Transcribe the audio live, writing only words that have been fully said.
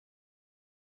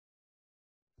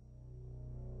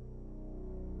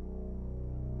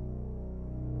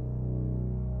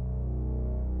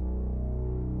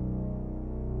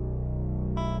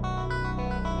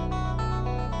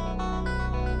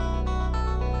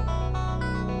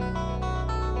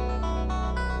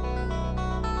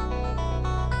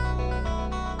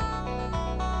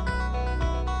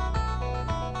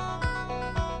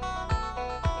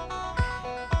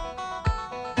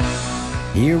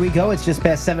Here we go. It's just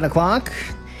past 7 o'clock.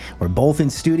 We're both in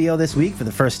studio this week for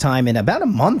the first time in about a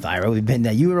month, Ira. We've been,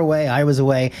 you were away, I was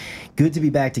away. Good to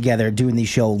be back together doing the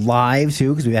show live,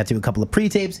 too, because we had to do a couple of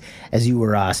pre-tapes as you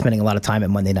were spending a lot of time at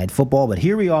Monday Night Football. But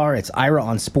here we are. It's Ira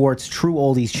on Sports, True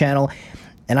Oldies channel.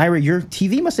 And Ira, your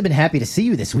TV must have been happy to see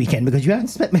you this weekend because you haven't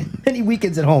spent many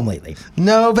weekends at home lately.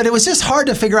 No, but it was just hard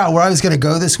to figure out where I was going to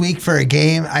go this week for a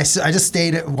game. I just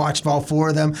stayed and watched all four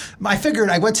of them. I figured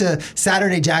I went to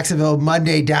Saturday Jacksonville,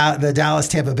 Monday the Dallas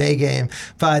Tampa Bay game.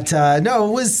 But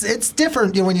no, it's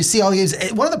different when you see all the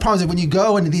games. One of the problems is when you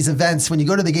go into these events, when you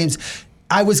go to the games,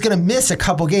 I was going to miss a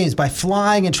couple games by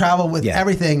flying and travel with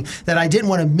everything that I didn't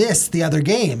want to miss the other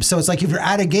games. So it's like if you're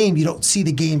at a game, you don't see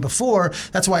the game before.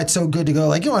 That's why it's so good to go.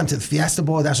 Like you went to the Fiesta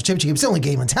Bowl, National Championship game. It's the only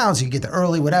game in town, so you get there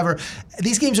early, whatever.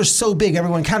 These games are so big,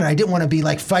 everyone counted. I didn't want to be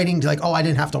like fighting to like, I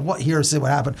didn't have to hear see what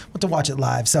happened. I want to watch it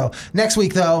live. So next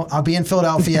week though, I'll be in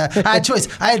Philadelphia. I had choice.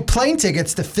 I had plane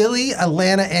tickets to Philly,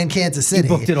 Atlanta, and Kansas City.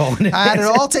 You booked it all. I had it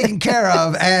all taken care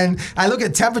of, and I look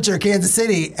at temperature Kansas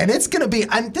City, and it's going to be.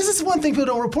 And this is one thing people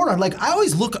don't report on. Like I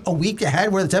always look a week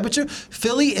ahead where the temperature.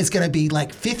 Philly is going to be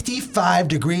like 55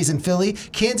 degrees in Philly.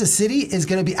 Kansas City is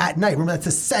going to be at night. Remember, that's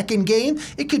the second game.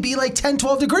 It could be like 10,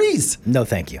 12 degrees. No,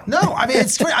 thank you. No, I mean,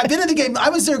 it's I've been in the game.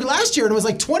 I was there last year and it was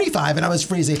like 25 and I was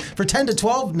freezing. For 10 to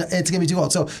 12, it's going to be too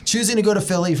cold. So choosing to go to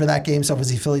Philly for that game. So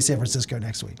obviously Philly, San Francisco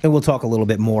next week. And we'll talk a little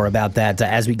bit more about that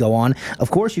as we go on.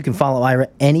 Of course, you can follow Ira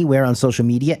anywhere on social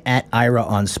media at Ira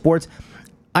on Sports.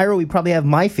 Ira, we probably have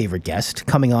my favorite guest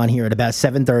coming on here at about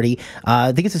 7:30.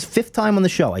 I think it's his fifth time on the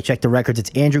show. I checked the records. It's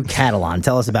Andrew Catalon.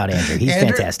 Tell us about Andrew. He's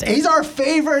fantastic. He's our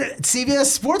favorite CBS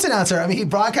sports announcer. I mean, he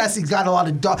broadcasts. He's got a lot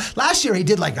of... Last year, he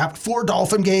did like 4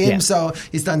 Dolphin games. So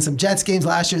he's done some Jets games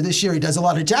last year. This year, he does a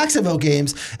lot of Jacksonville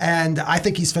games. And I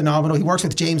think he's phenomenal. He works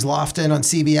with James Lofton on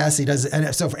CBS. He does...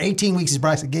 And so for 18 weeks, he's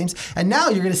broadcasting games. And now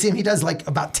you're going to see him. He does like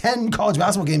about 10 college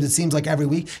basketball games, it seems like, every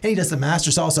week. And he does the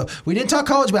Masters also. We didn't talk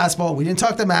college basketball. We didn't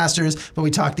talk the Masters. But we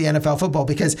talked the NFL football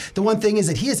because the one thing is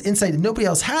that he has insight that nobody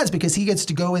else has because he gets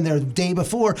to go in there the day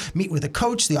before, meet with the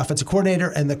coach, the offensive coordinator,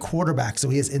 and the quarterback. So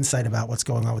he has insight about what's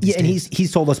going on with these teams. And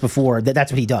he's told us before that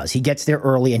that's what he does. He gets there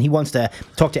early and he wants to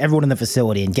talk to everyone in the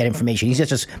facility and get information. He's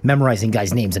just memorizing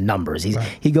guys' names and numbers.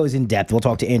 He goes in depth. We'll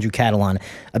talk to Andrew Catalon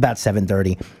about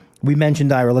 7:30. We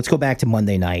mentioned, Ira, let's go back to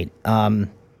Monday night.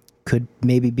 Could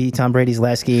maybe be Tom Brady's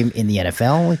last game in the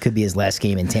NFL. It could be his last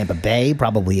game in Tampa Bay.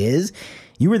 Probably is.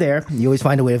 You were there. You always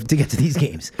find a way to get to these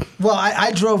games. Well,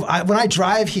 I drove. When I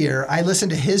drive here, I listen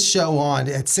to his show on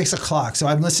at 6 o'clock. So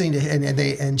I'm listening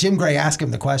to and Jim Gray asked him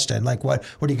the question, like, what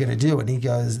are you going to do? And he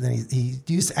goes, then he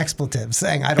used expletives,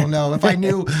 saying, I don't know. If I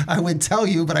knew, I would tell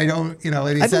you, but I don't.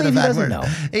 And he said a bad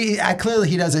word. Clearly,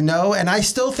 he doesn't know. And I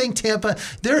still think Tampa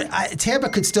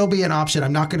could still be an option.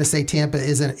 I'm not going to say Tampa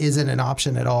isn't an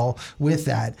option at all with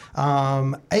that.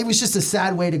 It was just a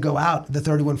sad way to go out, the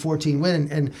 31-14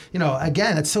 win, and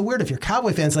again. It's so weird if you're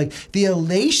Cowboy fans, like the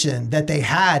elation that they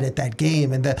had at that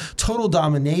game and the total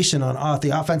domination on the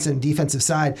offensive and defensive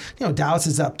side. Dallas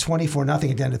is up 24-0 at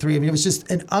the end of 3. I mean, it was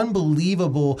just an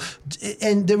unbelievable,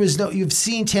 and there was you've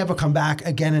seen Tampa come back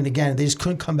again and again. They just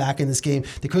couldn't come back in this game.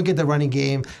 They couldn't get the running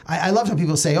game. I love how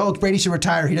people say, Brady should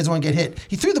retire. He doesn't want to get hit.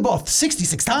 He threw the ball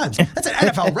 66 times. That's an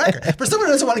NFL record. For someone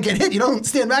who doesn't want to get hit, you don't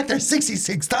stand back there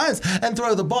 66 times and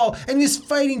throw the ball. And he was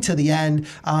fighting to the end.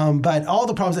 But all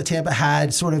the problems that Tampa had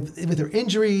sort of with their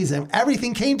injuries and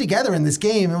everything came together in this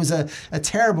game. It was a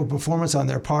terrible performance on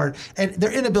their part. And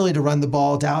their inability to run the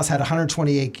ball. Dallas had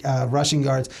 128 rushing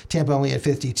yards. Tampa only had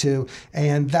 52.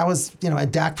 And that was,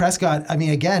 and Dak Prescott, I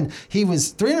mean, again, he was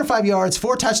 305 yards,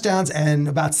 4 touchdowns, and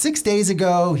about 6 days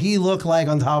ago, he looked like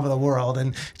on top of the world.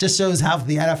 And it just shows how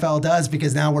the NFL does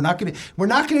because now we're not going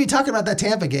to be talking about that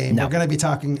Tampa game. No. We're going to be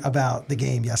talking about the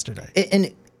game yesterday.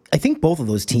 And I think both of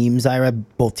those teams, Ira,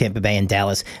 both Tampa Bay and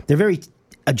Dallas, they're very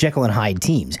Jekyll and Hyde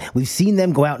teams. We've seen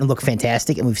them go out and look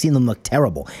fantastic, and we've seen them look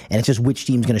terrible. And it's just which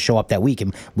team's going to show up that week.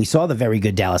 And we saw the very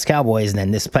good Dallas Cowboys, and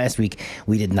then this past week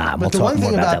we did not. We'll talk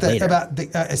more about that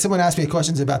later. Someone asked me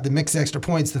questions about the mixed extra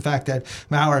points, the fact that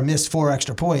Maurer missed 4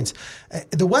 extra points.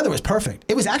 The weather was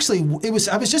perfect. I was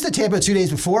just at Tampa 2 days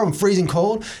before. I'm freezing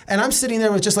cold, and I'm sitting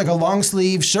there with just like a long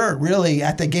sleeve shirt. Really,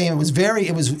 at the game,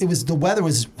 the weather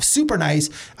was super nice.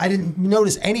 I didn't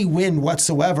notice any wind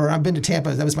whatsoever. I've been to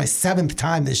Tampa. That was my 7th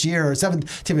time this year, or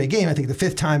 7th Tampa game, I think the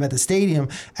 5th time at the stadium,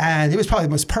 and it was probably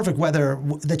the most perfect weather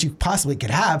that you possibly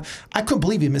could have. I couldn't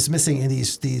believe he was missing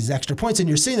these extra points, and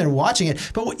you're sitting there watching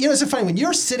it. But it's so funny when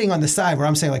you're sitting on the side where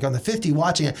I'm saying like on the 50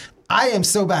 watching it. I am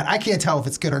so bad. I can't tell if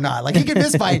it's good or not. Like, he could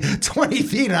miss by 20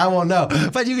 feet and I won't know.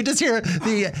 But you could just hear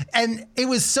and it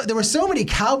was there were so many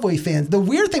Cowboy fans. The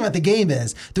weird thing about the game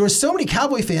is there were so many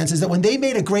Cowboy fans is that when they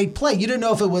made a great play, you didn't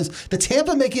know if it was the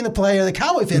Tampa making the play or the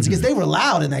Cowboy fans because they were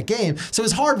loud in that game. So it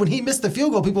was hard when he missed the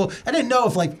field goal. I didn't know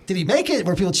if, like, did he make it?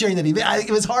 Were people cheering that he made it?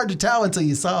 It was hard to tell until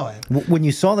you saw it. When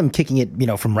you saw them kicking it,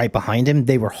 from right behind him,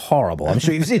 they were horrible. I'm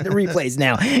sure you've seen the replays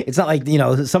now. It's not like,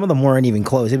 some of them weren't even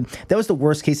close. That was the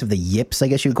worst case of the yips, I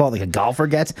guess you would call it, like a golfer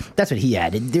gets. That's what he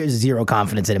had. There's zero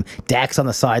confidence in him. Dak's on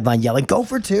the sideline yelling, "Go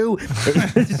for two."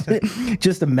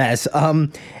 Just a mess.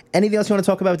 Anything else you want to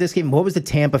talk about with this game? What was the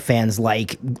Tampa fans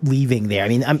like leaving there? I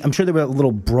mean, I'm sure they were a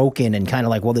little broken and kind of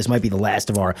like, well, this might be the last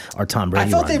of our Tom Brady I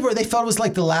felt run. they felt it was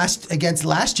like the last against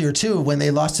last year too when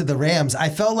they lost to the Rams. I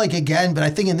felt like again, but I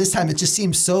think in this time it just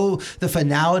seems so the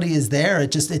finality is there.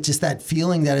 It's just that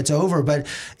feeling that it's over. But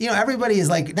everybody is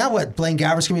like, now what? Blaine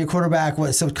Gabbert's gonna be a quarterback.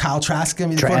 So Kyle Trask gonna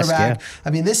be the quarterback. Yeah. I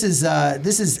mean,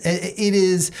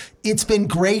 it's been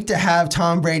great to have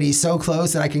Tom Brady so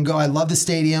close that I can go. I love the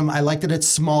stadium. I like that it's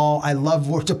small. I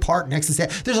love to park next to the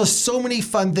stadium. There's so many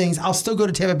fun things. I'll still go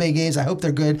to Tampa Bay games. I hope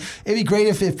they're good. It'd be great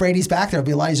if Brady's back there. It'd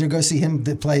be a lot easier to go see him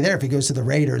play there if he goes to the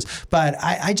Raiders. But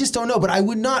I just don't know. But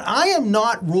I am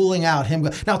not ruling out him.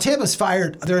 Now, Tampa's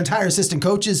fired their entire assistant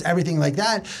coaches, everything like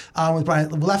that, with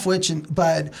Brian Leftwich.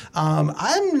 But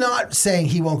I'm not saying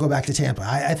he won't go back to Tampa.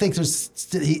 I think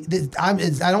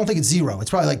I don't think it's zero. It's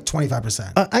probably like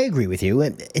 25%. I agree with you.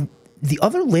 And the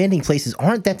other landing places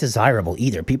aren't that desirable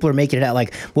either. People are making it out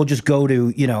like, we'll just go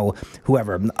to,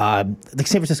 whoever. Like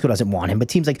San Francisco doesn't want him, but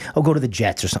teams like, go to the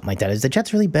Jets or something like that. Is the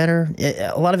Jets really better?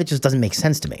 A lot of it just doesn't make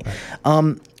sense to me.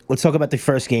 Right. Let's talk about the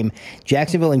first game,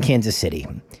 Jacksonville and Kansas City.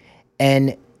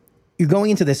 And you're going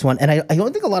into this one, and I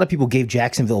don't think a lot of people gave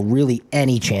Jacksonville really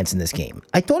any chance in this game.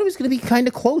 I thought it was going to be kind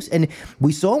of close, and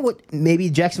we saw what maybe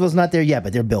Jacksonville's not there yet,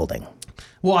 but they're building.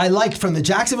 Well, I like, from the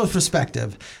Jacksonville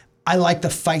perspective, I like the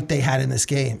fight they had in this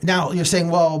game. Now, you're saying,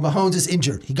 well, Mahomes is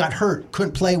injured. He got hurt,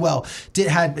 couldn't play well,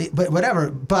 but whatever.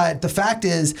 But the fact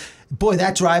is, boy,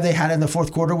 that drive they had in the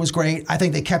fourth quarter was great. I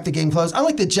think they kept the game close.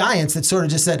 Unlike the Giants that sort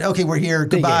of just said, okay, we're here,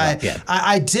 goodbye. Yeah.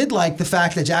 I did like the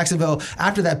fact that Jacksonville,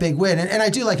 after that big win, and I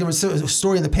do like, there was a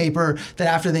story in the paper that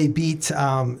after they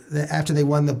after they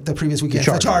won the previous weekend,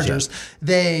 the Chargers,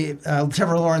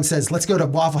 Trevor Lawrence says, let's go to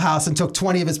Waffle House, and took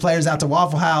 20 of his players out to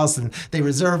Waffle House, and they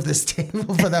reserved this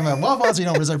table for them at Waffle House. You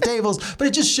don't reserve tables, but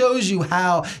it just shows you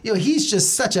how, he's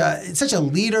just such a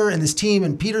leader in this team,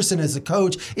 and Peterson as a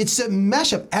coach. It's a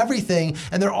mesh of everything.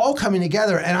 And they're all coming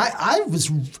together, and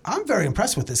I'm very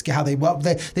impressed with this, how they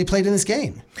played in this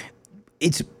game.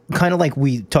 It's kind of like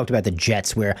we talked about the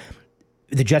Jets, where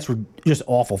the Jets were just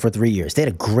awful for 3 years. They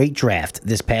had a great draft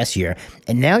this past year,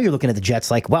 and now you're looking at the Jets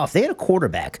like, wow, if they had a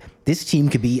quarterback, this team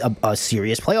could be a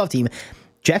serious playoff team.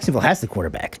 Jacksonville has the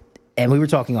quarterback, and we were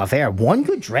talking off air. One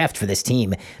good draft for this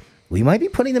team, we might be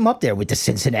putting them up there with the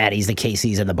Cincinnatis, the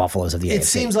KCs, and the Buffaloes of the AFC. It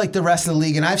seems like the rest of the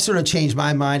league, and I've sort of changed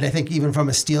my mind. I think even from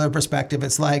a Steeler perspective,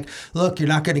 it's like, look, you're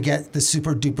not going to get the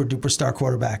super duper duper star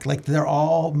quarterback. Like, they're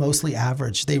all mostly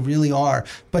average. They really are.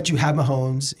 But you have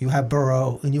Mahomes, you have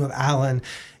Burrow, and you have Allen,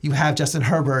 you have Justin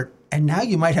Herbert. And now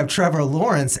you might have Trevor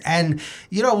Lawrence, and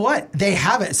you know what? They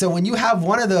have it. So when you have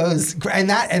one of those, and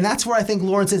that's where I think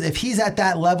Lawrence is. If he's at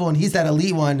that level and he's that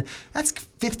elite one, that's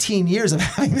 15 years of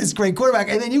having this great quarterback,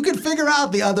 and then you can figure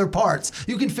out the other parts.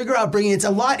 You can figure out bringing. It's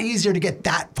a lot easier to get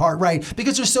that part right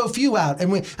because there's so few out.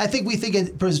 And I think we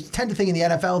tend to think in the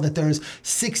NFL that there's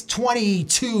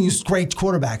 22 great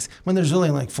quarterbacks when there's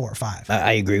really like 4 or 5.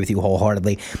 I agree with you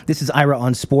wholeheartedly. This is Ira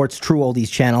on Sports, True Oldies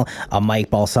channel. Mike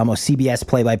Balsamo, CBS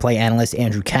play-by-play analyst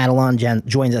Andrew Catalan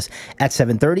joins us at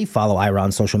 7:30. Follow Ira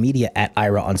on social media at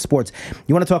Ira on Sports.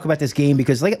 You want to talk about this game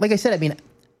because, like I said, I mean,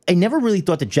 I never really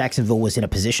thought that Jacksonville was in a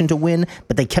position to win,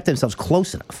 but they kept themselves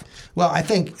close enough. Well, I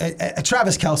think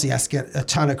Travis Kelce has to get a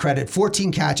ton of credit.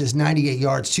 14 catches, 98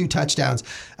 yards, 2 touchdowns.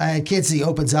 Kansas City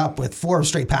opens up with 4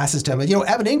 straight passes to him.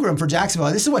 Evan Ingram for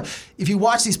Jacksonville. This is what, if you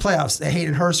watch these playoffs,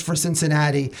 Hayden Hurst for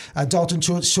Cincinnati, Dalton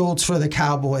Schultz for the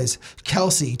Cowboys,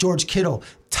 Kelce, George Kittle,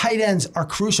 tight ends are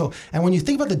crucial. And when you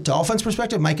think about the Dolphins'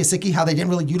 perspective, Mike Gesicki, how they didn't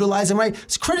really utilize him right,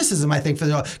 it's criticism, I think,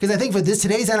 because I think for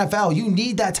today's NFL, you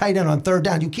need that tight end on third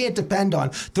down. You can't depend on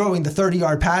throwing the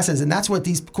 30-yard passes, and that's what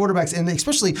these quarterbacks, and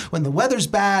especially when the weather's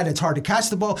bad, it's hard to catch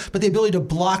the ball, but the ability to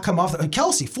block, come off.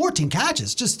 Kelce, 14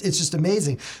 catches, it's just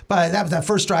amazing. But that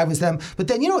first drive was them. But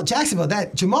then, Jacksonville,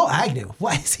 that Jamal Agnew,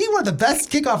 is he one of the best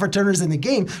kickoff returners in the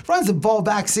game? Runs the ball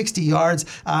back 60 yards,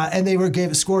 and they made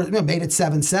it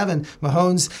 7-7.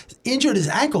 Mahomes Mahomes injured his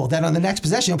ankle. Then on the next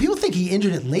possession, people think he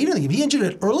injured it later in the game. He injured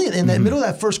it early in the middle of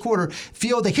that first quarter.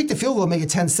 They kicked the field goal, make it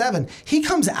 10-7. He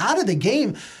comes out of the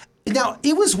game. Now,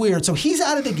 it was weird. So he's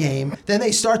out of the game. Then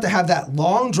they start to have that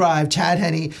long drive. Chad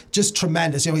Henne, just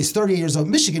tremendous. He's 38 years old,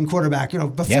 Michigan quarterback,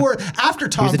 after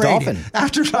Tom Brady.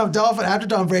 After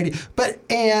Tom Brady.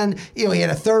 And he had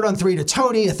a 3rd and 3 to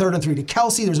Tony, a 3rd and 3 to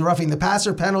Kelsey. There was a roughing the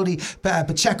passer penalty.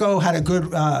 Pacheco had a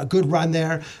good run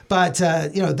there. But,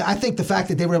 I think the fact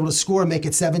that they were able to score and make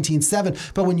it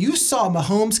 17-7. But when you saw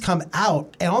Mahomes come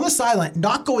out and on the sideline,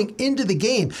 not going into the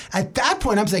game, at that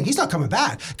point, I'm saying he's not coming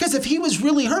back. Because if he was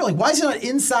really hurt, why is he not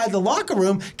inside the locker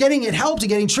room getting it helped and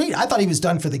getting treated? I thought he was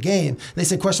done for the game. They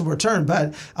said questionable return,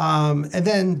 but and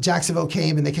then Jacksonville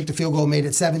came and they kicked a field goal, made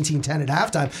it 17-10 at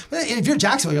halftime. But if you're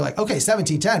Jacksonville, you're like, okay,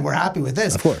 17-10, we're happy with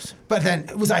this. Of course. But then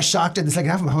was I shocked in the second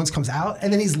half? Mahomes comes out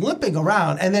and then he's limping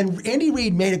around. And then Andy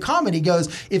Reid made a comment. He goes,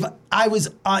 if I was,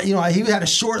 he had a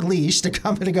short leash to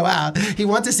go out. He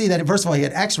wanted to see that. First of all, he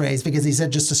had X-rays because he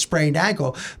said just a sprained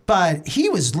ankle. But he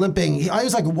was limping. He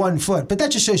was like 1 foot. But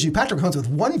that just shows you Patrick Mahomes with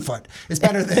 1 foot is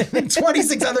better than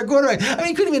 26 other quarterbacks. I mean,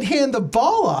 he couldn't even hand the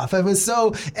ball off. It was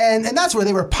so, and that's where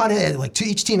they were punted.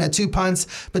 Each team had 2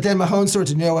 punts. But then Mahomes threw it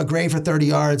to Noah Gray for 30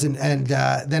 yards, and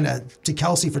then to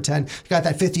Kelsey for 10. He got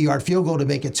that 50-yard field goal to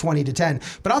make it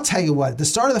 20-10. But I'll tell you what, the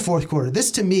start of the fourth quarter,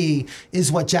 this to me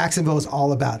is what Jacksonville is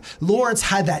all about. Lawrence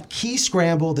had that key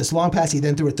scramble, this long pass. He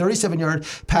then threw a 37-yard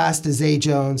pass to Zay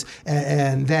Jones,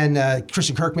 and then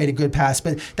Christian Kirk made a good pass.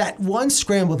 But that one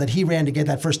scramble that he ran to get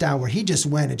that first down, where he just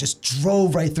went and just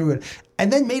drove right through it,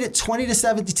 and then made it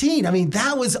 20-17. I mean,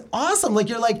 that was awesome.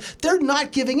 You're like, they're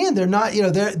not giving in. They're not,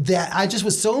 I just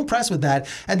was so impressed with that.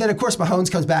 And then, of course,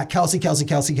 Mahomes comes back. Kelsey.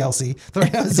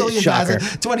 Shocker.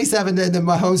 27, and then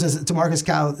Mahomes to Marcus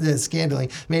Scandling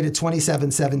made it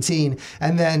 27-17.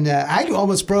 And then Agnew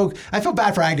almost broke. I feel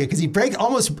bad for Agnew because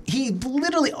he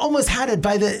literally almost had it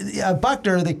by the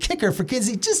Buckner, the kicker for Kids.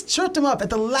 He just tripped him up at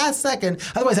the last second.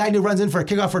 Otherwise, Agnew runs in for a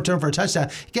kickoff return for a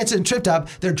touchdown. He gets him tripped up.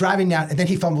 They're driving down, and then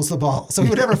he fumbles the ball. So he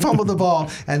would never fumble the ball,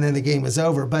 and then the game was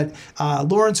over. But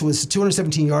Lawrence was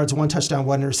 217 yards, 1 touchdown,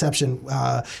 1 interception.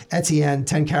 Etienne,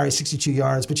 10 carries, 62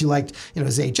 yards. But you liked,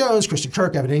 Zay Jones, Christian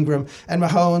Kirk, Evan Ingram, and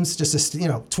Mahomes, just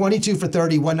 22 for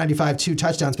 30, 195, 2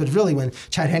 touchdowns. But really, when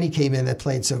Chad Henne came in, that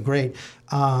played so great.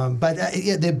 But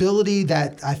the ability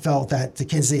that I felt that the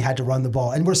Kansas City had to run the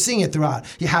ball, and we're seeing it throughout.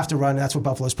 You have to run. That's what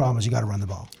Buffalo's problem is. You got to run the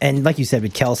ball. And like you said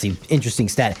with Kelsey, interesting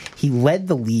stat. He led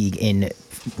the league in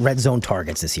red zone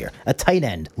targets this year. A tight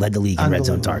end led the league in red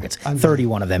zone targets.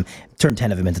 31 of them, turned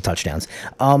 10 of them into touchdowns.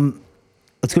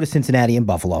 Let's go to Cincinnati and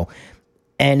Buffalo.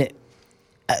 And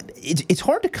it's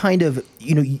hard to kind of,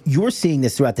 you're seeing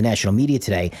this throughout the national media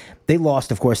today. They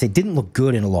lost, of course. They didn't look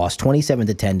good in a loss,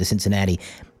 27-10 to Cincinnati.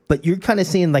 But you're kind of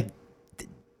seeing the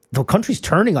country's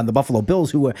turning on the Buffalo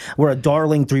Bills, who were a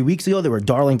darling 3 weeks ago. They were a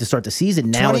darling to start the season.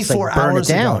 Now it's burn it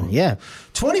down. Ago. Yeah.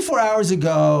 24 hours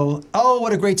ago, oh,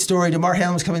 what a great story. DeMar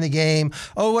Hamlin's coming in the game.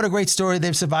 Oh, what a great story.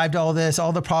 They've survived all this,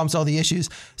 all the problems, all the issues.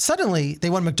 Suddenly, they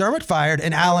want McDermott fired,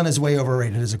 and Allen is way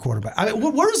overrated as a quarterback. I mean,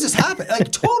 where does this happen?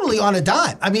 Totally on a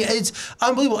dime. I mean, it's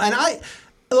unbelievable. And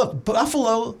look,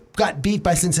 Buffalo got beat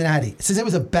by Cincinnati. Cincinnati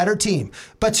was a better team.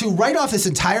 But to write off this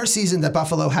entire season that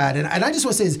Buffalo had, and I just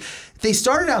want to say is, they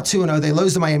started out 2-0. They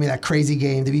lose to Miami, that crazy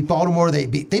game. They beat Baltimore. They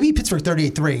beat Pittsburgh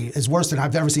 38-3. It's worse than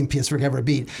I've ever seen Pittsburgh ever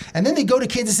beat. And then they go to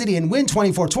Kansas City and win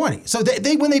 24-20. So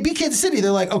when they beat Kansas City,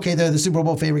 they're like, okay, they're the Super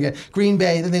Bowl favorite again. Green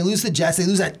Bay. Then they lose to the Jets. They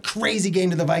lose that crazy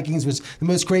game to the Vikings, which the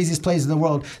most craziest plays in the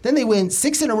world. Then they win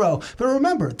 6 in a row. But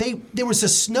remember, there was a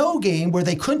snow game where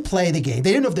they couldn't play the game. They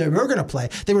didn't know if they were going to play.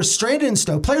 They were stranded in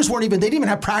snow. Players they didn't even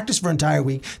have practice for an entire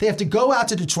week. They have to go out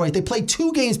to Detroit. They played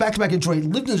 2 games back-to-back in Detroit,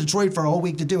 lived in Detroit for a whole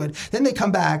week to do it. Then they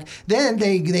come back. Then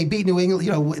they beat New England,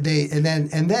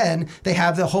 and then they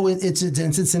have the whole incident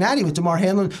in Cincinnati with DeMar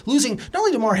Hamlin losing. Not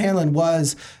only DeMar Hamlin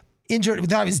was injured,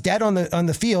 he was dead on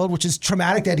the field, which is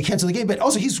traumatic. They had to cancel the game, but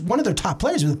also he's one of their top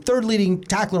players, the 3rd leading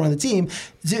tackler on the team.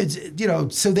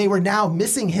 So they were now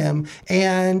missing him,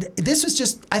 and this was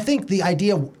just, I think the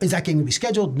idea, is that game going to be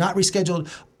scheduled, not rescheduled,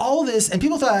 all this, and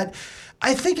people thought,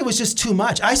 I think it was just too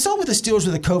much. I saw with the Steelers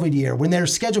with the COVID year, when their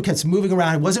schedule kept moving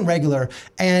around, it wasn't regular,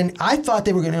 and I thought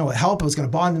they were going to help. It was going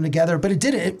to bond them together, but it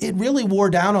didn't. It really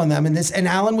wore down on them. And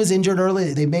Allen was injured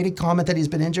early. They made a comment that he's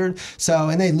been injured.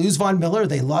 And they lose Von Miller.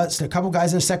 They lost a couple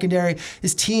guys in the secondary.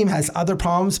 His team has other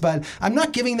problems, but I'm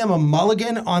not giving them a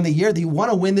mulligan on the year. They want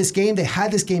to win this game. They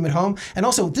had this game at home, and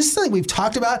also this is something we've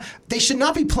talked about. They should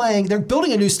not be playing. They're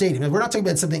building a new stadium. We're not talking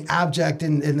about something abject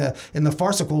in the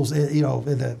farcical miracles,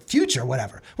 in the future,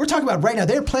 whatever. We're talking about right now.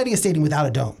 They're planning a stadium without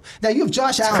a dome. Now you have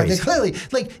Josh Allen. They clearly,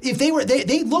 like, if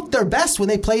they look their best when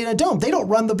they play in a dome. They don't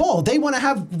run the ball. They want to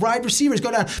have wide receivers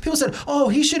go down. People said, "Oh,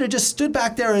 he should have just stood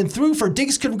back there and threw for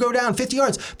Diggs could go down 50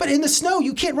 yards." But in the snow,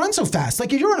 you can't run so fast.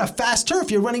 Like if you're on a fast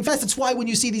turf, you're running fast. That's why when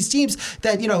you see these teams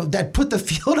that put the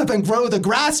field up and grow the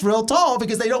grass real tall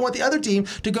because they don't want the other team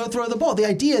to go throw the ball. The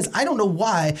idea is, I don't know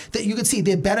why that you could see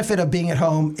the benefit of being at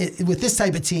home with this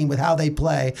type of team with how they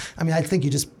play. I mean, I think you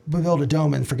just build a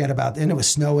dome and forget about it. And it was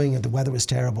snowing and the weather was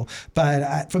terrible.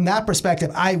 But from that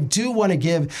perspective, I do want to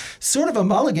give sort of a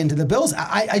mulligan to the Bills.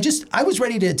 I was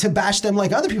ready to bash them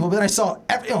like other people, but then I saw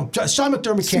Sean McDermott can't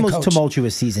coach. It's the most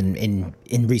tumultuous season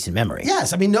in recent memory.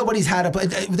 Yes, I mean nobody's had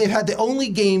they've had the only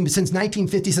game since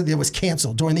 1950 something that was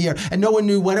canceled during the year, and no one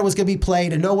knew when it was going to be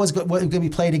played, and no one was going to be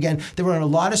played again. They were in a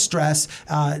lot of stress.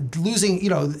 Losing,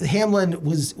 Hamlin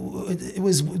was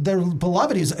their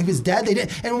beloved. He was dead. They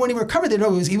did, and when he recovered, they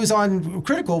know he was on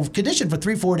critical condition for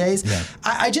 3-4 days. Yeah.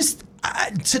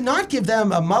 To not give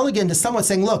them a mulligan to someone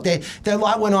saying, look, their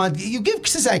lot went on. You give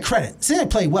Cincinnati credit. Cincinnati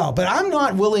played well, but I'm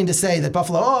not willing to say that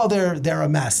Buffalo, they're a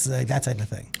mess, like that type of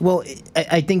thing. Well,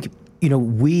 I think,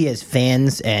 we as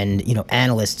fans and,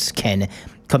 analysts can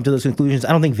come to those conclusions.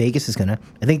 I don't think Vegas is going to.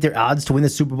 I think their odds to win the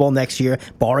Super Bowl next year,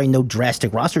 barring no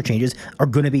drastic roster changes, are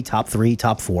going to be top 3,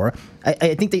 top 4.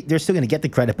 I think they're still going to get the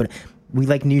credit, but we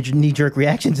like knee-jerk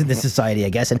reactions in this society, I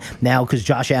guess. And now, because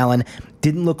Josh Allen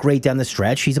didn't look great down the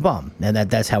stretch, he's a bum. And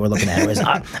that's how we're looking at it.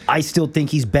 I still think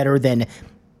he's better than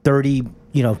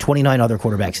 29 other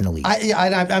quarterbacks in the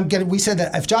league. We said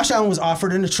that if Josh Allen was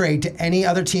offered in a trade to any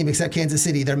other team except Kansas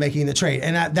City, they're making the trade.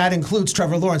 And that includes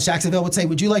Trevor Lawrence. Jacksonville would say,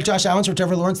 would you like Josh Allen for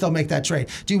Trevor Lawrence? They'll make that trade.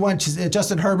 Do you want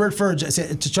Justin Herbert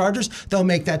to Chargers? They'll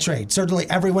make that trade. Certainly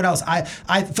everyone else.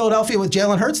 Philadelphia with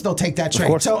Jalen Hurts, they'll take that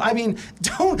trade. So, I mean,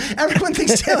 everyone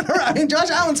thinks Jalen Hurts. I mean, Josh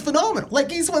Allen's phenomenal.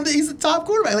 Like, he's the top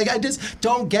quarterback. Like, I just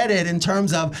don't get it in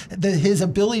terms of his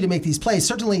ability to make these plays.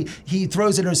 Certainly, he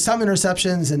throws some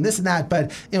interceptions and this and that, but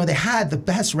they had the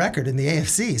best record in the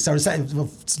AFC. So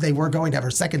they were going to have our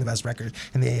second best record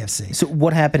in the AFC. So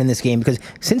what happened in this game? Because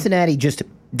Cincinnati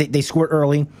they scored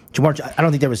early. I don't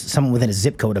think there was someone within a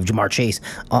zip code of Jamar Chase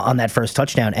on that first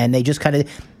touchdown, and they just kind of.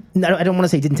 I don't want to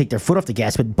say didn't take their foot off the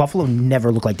gas, but Buffalo never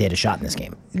looked like they had a shot in this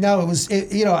game. No,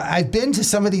 I've been to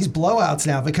some of these blowouts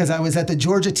now because I was at the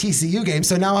Georgia TCU game.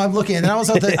 So now I'm looking, and I was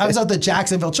at the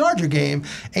Jacksonville Charger game.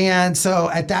 And so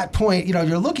at that point,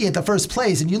 you're looking at the first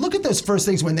plays, and you look at those first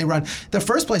things when they run. The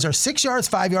first plays are 6 yards,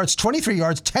 5 yards, 23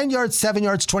 yards, 10 yards, 7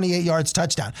 yards, 28 yards,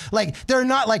 touchdown. Like, they're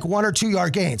not like 1 or 2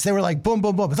 yard gains. They were like boom,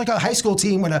 boom, boom. It's like a high school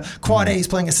team when a quad A is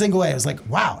playing a single A. It was like,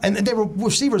 wow. And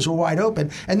receivers were wide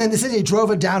open. And then they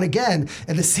drove it down again,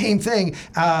 and the same thing.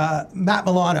 Matt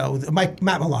Milano.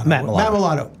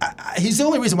 He's the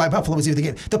only reason why Buffalo was in the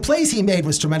game. The plays he made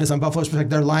was tremendous on Buffalo's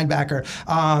perspective. Their linebacker,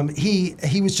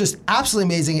 he was just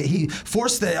absolutely amazing. He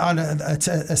forced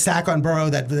a sack on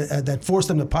Burrow that forced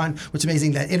them to punt, which is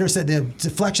amazing. That intercept, the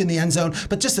deflection in the end zone,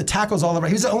 but just the tackles all around.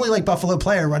 He was the only Buffalo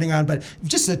player running on, but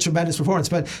just a tremendous performance.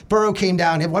 But Burrow came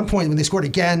down at one point when they scored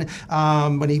again.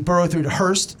 When he Burrow threw to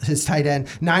Hurst, his tight end,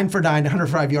 9 for 9,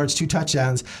 105 yards, 2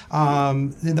 touchdowns.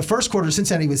 In the first quarter,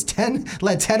 Cincinnati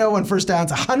led 10-0 on first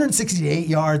downs, 168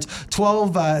 yards,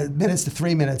 12 minutes to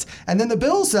 3 minutes. And then the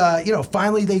Bills,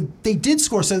 finally they did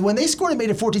score. So when they scored, it made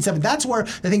it 14-7. That's where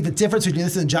I think the difference between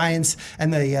this and the Giants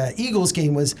and the Eagles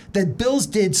game was that Bills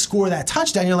did score that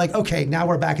touchdown. You're like, okay, now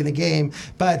we're back in the game.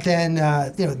 But then,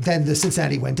 then the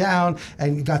Cincinnati went down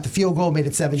and got the field goal, made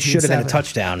it 17-7. Should have been a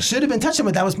touchdown. Should have been a touchdown,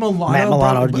 but that was Milano. Matt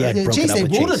Milano, Chase, they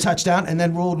ruled a touchdown and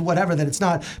then ruled whatever that it's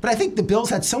not. But I think the Bills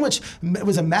had so much. It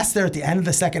was a mess there at the end of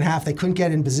the second half. They couldn't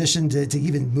get in position to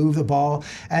even move the ball.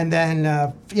 And then,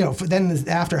 then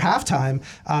after halftime,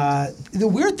 the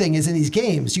weird thing is in these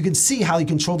games, you can see how you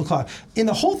control the clock. In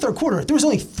the whole third quarter, there was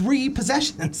only 3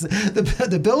 possessions.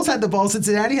 The Bills had the ball.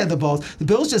 Cincinnati had the ball. The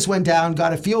Bills just went down,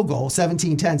 got a field goal,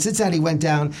 17-10. Cincinnati went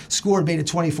down, scored, made it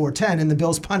 24-10, and the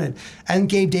Bills punted. And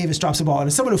Gabe Davis drops the ball. And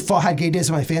as someone who had Gabe Davis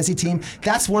on my fantasy team,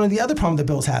 that's one of the other problems the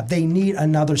Bills have. They need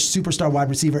another superstar wide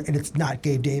receiver, and it's not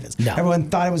Gabe Davis. No. Everyone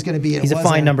thought it was going to be. He's a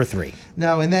fine number 3.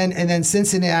 No, and then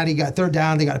Cincinnati got third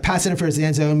down. They got a pass interference in the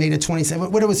end zone, made it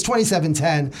 27. When it was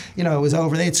 27-10, it was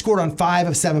over. They had scored on 5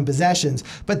 of 7 possessions,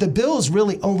 but the Bills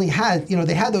really only had,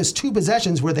 they had those 2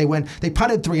 possessions where they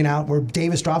punted 3 and out, where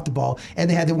Davis dropped the ball, and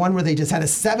they had the one where they just had a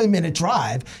 7-minute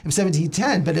drive of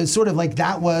 17-10. But it was sort of like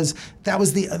that was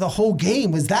the whole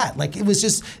game was that. Like, it was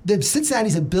just the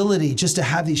Cincinnati's ability just to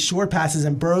have these short passes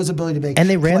and Burrow's ability to make. And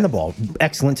they ran the ball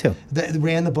excellent too.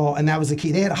 ran the ball, and that was the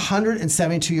key. They had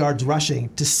 172 yards rushing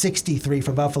to 63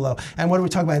 for Buffalo. And what are we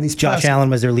talking about in these Josh Allen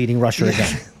was their leading rusher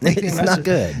again. It's not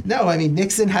good. No, I mean,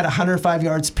 Nixon had 105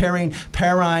 yards.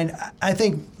 Perrine, I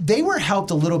think they were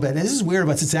helped a little bit. And this is weird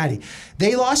about Cincinnati.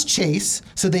 They lost Chase,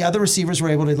 so the other receivers were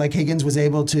able to, like Higgins was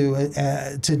able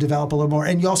to develop a little more.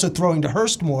 And you also throwing to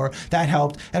Hurst more, that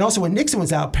helped. And also when Nixon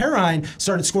was out, Perrine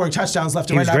started scoring touchdowns left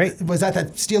and right. He was great. Was at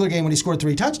that Steeler game when he scored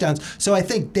 3 touchdowns. So I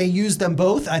think they used them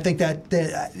both. I think that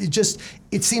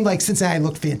it seemed like Cincinnati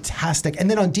looked fantastic. And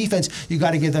then on defense, you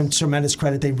got to give them tremendous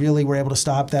credit. They really were able to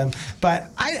stop them. But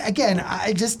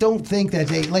I just don't think that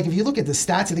they, like if you look at the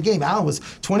stats of the game, Allen was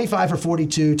 25 for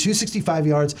 42, 265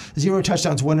 yards, 0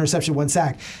 touchdowns, 1 interception, 1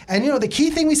 sack. And the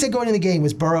key thing we said going into the game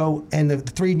was Burrow and the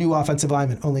 3 new offensive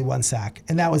linemen, only 1 sack.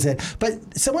 And that was it.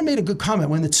 But someone made a good comment.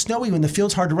 When it's snowy, when the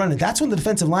field's hard to run, and that's when the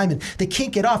defensive linemen, they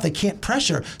can't get off, they can't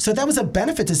pressure. So that was a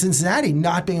benefit to Cincinnati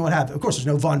not being able to have. Of course, there's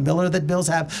no Von Miller that Bills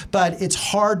have, but it's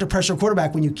hard to pressure a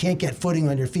quarterback when you can't get footing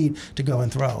on your feet to go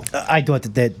and throw. I thought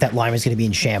that line was going to be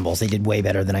in shambles. They did way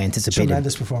better than I anticipated.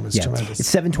 Tremendous performance. Yeah. Tremendous.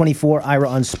 It's 7:24. Ira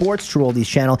on Sports, True Oldies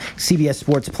channel. CBS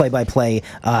Sports play-by-play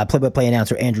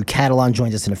announcer Andrew Catalan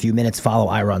joins us in a few minutes. Follow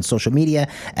Ira on social media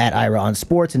at Ira on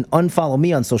Sports, and unfollow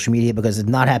me on social media because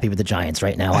I'm not happy with the Giants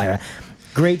right now, Ira.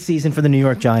 Great season for the New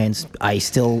York Giants.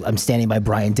 I'm standing by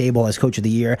Brian Daboll as coach of the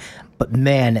year. But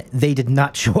man, they did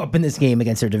not show up in this game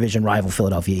against their division rival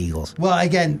Philadelphia Eagles. Well,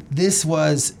 again, this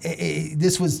was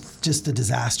just a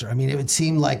disaster. I mean, it would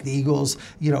seem like the Eagles,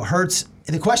 Hurts.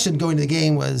 The question going to the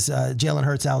game was Jalen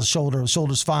Hurts, Al's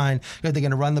shoulder's fine. Are they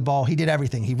going to run the ball? He did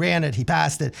everything. He ran it. He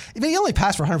passed it. I mean, he only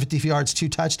passed for 150 yards, 2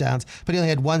 touchdowns, but he only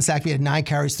had 1 sack. He had 9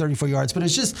 carries, 34 yards. But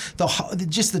it's just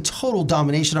the total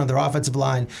domination on their offensive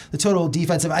line, the total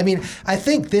defensive. I mean, I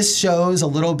think this shows a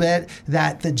little bit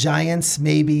that the Giants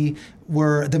maybe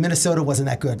the Minnesota wasn't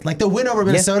that good. Like the win over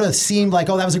Minnesota seemed like,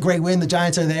 that was a great win. The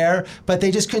Giants are there, but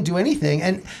they just couldn't do anything.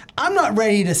 And I'm not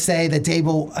ready to say that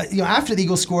Daboll, after the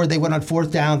Eagles scored, they went on 4th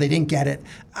down, they didn't get it.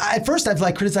 At first, I've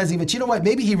criticizing, but you know what?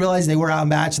 Maybe he realized they were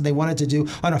outmatched and they wanted to do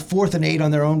on a 4th and 8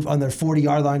 on their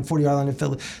 40-yard line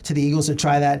to the Eagles to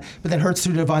try that. But then Hurts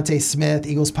threw to Devontae Smith.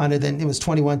 Eagles punted. Then it was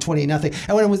 28-0.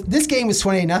 And when this game was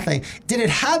 28-0, did it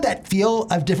have that feel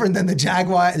of different than the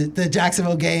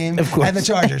Jacksonville game and the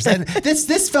Chargers? And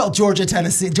this felt Georgia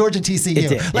TCU. It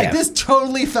did, This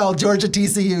totally felt Georgia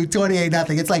TCU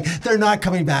 28-0. It's like they're not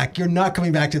coming back. You're not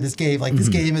coming back to this game. Like this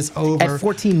game is over. At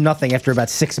 14-0 after about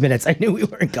 6 minutes, I knew we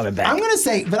weren't coming back. I'm going to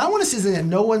say, but I want to say something that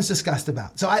no one's discussed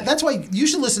about. So that's why you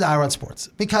should listen to Ira on Sports,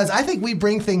 because I think we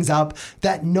bring things up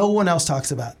that no one else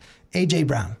talks about. A.J.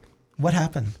 Brown, what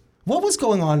happened? What was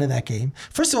going on in that game?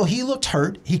 First of all, he looked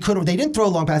hurt. They didn't throw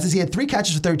long passes. He had 3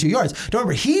 catches for 32 yards.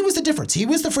 Remember, he was the difference. He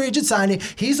was the free agent signing.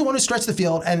 He's the one who stretched the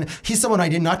field, and he's someone I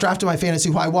did not draft in my fantasy,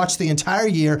 who I watched the entire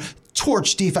year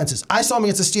torch defenses. I saw him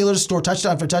against the Steelers, score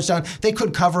touchdown for touchdown. They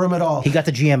couldn't cover him at all. He got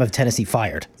the GM of Tennessee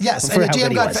fired. Yes, and the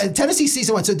GM got Tennessee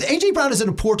season 1. So A.J. Brown is an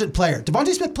important player.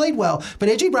 Devontae Smith played well, but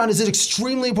A.J. Brown is an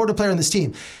extremely important player on this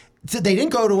team. They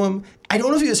didn't go to him. I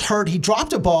don't know if he was hurt. He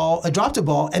dropped a ball,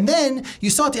 and then you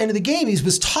saw at the end of the game he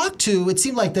was talked to. It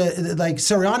seemed like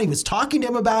Sirianni was talking to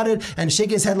him about it and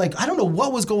shaking his head like, I don't know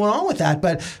what was going on with that,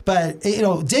 but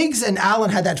Diggs and Allen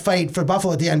had that fight for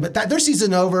Buffalo at the end, but their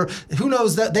season over. Who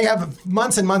knows? That they have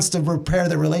months and months to repair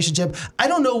their relationship. I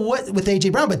don't know what with A.J.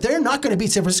 Brown, but they're not going to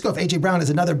beat San Francisco if A.J. Brown has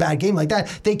another bad game like that.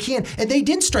 They can't, and they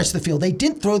didn't stretch the field. They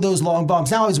didn't throw those long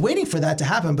bombs. Now I was waiting for that to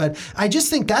happen, but I just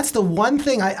think that's the one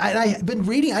thing I've been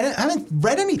reading. I haven't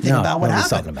read anything about what happened.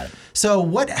 Talking about it. So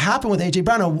what happened with A.J.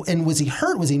 Brown, and was he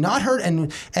hurt? Was he not hurt?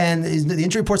 And the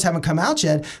injury reports haven't come out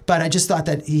yet, but I just thought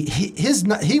that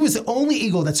he was the only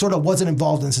Eagle that sort of wasn't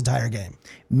involved in this entire game.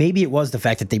 Maybe it was the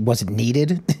fact that they wasn't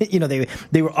needed.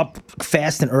 They were up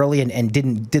fast and early and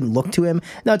didn't look to him.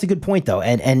 No, it's a good point though,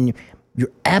 and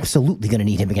you're absolutely going to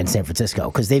need him against San Francisco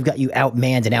because they've got you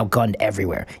outmanned and outgunned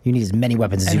everywhere. You need as many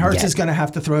weapons as you can get. And Hurts is going to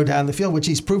have to throw down the field, which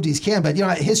he's proved he can. But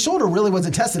his shoulder really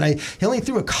wasn't tested. He only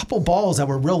threw a couple balls that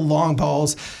were real long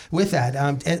balls with that.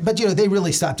 But they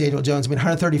really stopped Daniel Jones.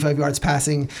 135 yards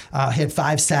passing, he had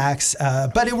 5 sacks.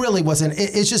 But it really wasn't.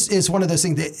 It's one of those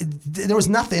things that there was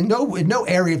nothing, no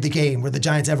area of the game where the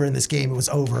Giants ever in this game. It was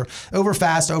over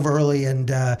fast, over early. And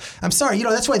I'm sorry,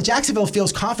 that's why Jacksonville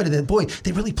feels confident that boy,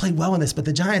 they really played well in this, but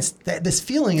the Giants, this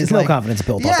feeling is no like confidence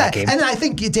built off that game. And I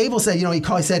think Dable said, he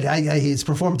said his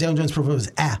performance, Daniel Jones' performance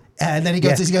was and then he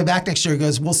goes, he's going back next year. He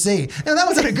goes, we'll see. And that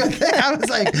wasn't a good thing. I was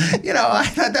like, I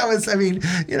thought that was,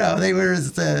 they were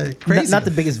crazy. Not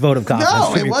the biggest vote of confidence.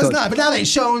 No, it was not. But now they've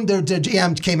shown, their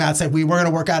GM came out and said, we're going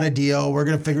to work out a deal. We're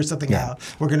going to figure something out.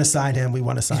 We're going to sign him. We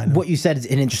want to sign him. What you said is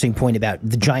an interesting point about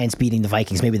the Giants beating the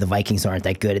Vikings. Maybe the Vikings aren't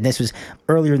that good. And this was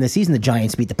earlier in the season, the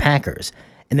Giants beat the Packers.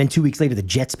 And then 2 weeks later, the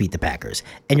Jets beat the Packers.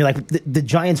 And you're like, the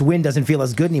Giants win doesn't feel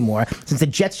as good anymore since the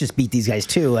Jets just beat these guys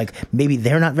too. Like, maybe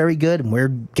they're not very good and we're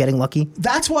getting lucky.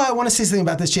 That's why I want to say something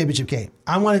about this championship game.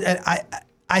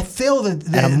 I feel that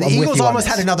the Eagles almost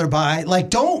had another bye. Like,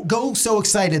 don't go so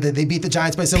excited that they beat the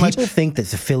Giants by so much. People think that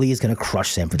the Philly is going to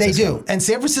crush San Francisco. They do. And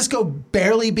San Francisco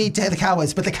barely beat the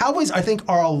Cowboys. But the Cowboys, I think,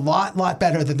 are a lot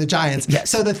better than the Giants. Yes.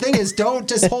 So the thing is, don't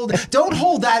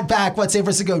hold that back what San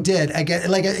Francisco did.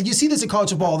 Again, like, you see this in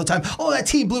college football all the time. Oh, that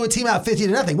team blew a team out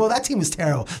 50-0. Well, that team was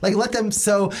terrible. Like, let them.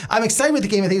 So I'm excited with the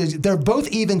game. I think they're both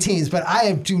even teams, but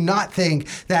I do not think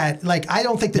that, I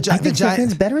don't think the Giants. I think San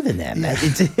Fran's better than them. Yeah.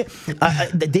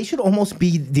 They should almost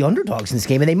be the underdogs in this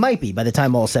game, and they might be by the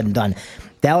time all is said and done.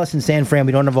 Dallas and San Fran,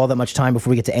 we don't have all that much time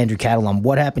before we get to Andrew Catalon.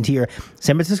 What happened here?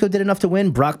 San Francisco did enough to win.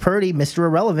 Brock Purdy, Mr.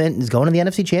 Irrelevant, is going to the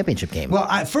NFC Championship game. Well,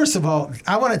 first of all,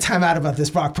 I want to time out about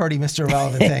this Brock Purdy, Mr.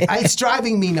 Irrelevant thing. It's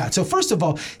driving me nuts. So first of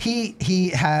all, he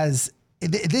has...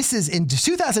 This is in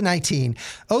 2019,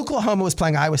 Oklahoma was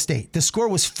playing Iowa State. The score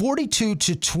was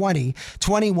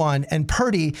 42-21, and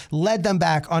Purdy led them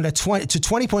back on to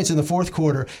 20 points in the fourth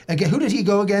quarter. Again, who did he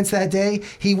go against that day?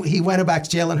 He went back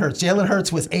to Jalen Hurts. Jalen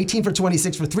Hurts was 18 for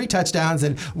 26 for 3 touchdowns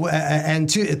and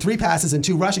 3 passes and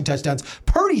 2 rushing touchdowns.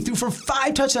 Purdy threw for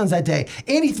 5 touchdowns that day,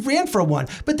 and he ran for 1.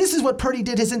 But this is what Purdy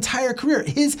did his entire career.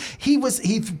 He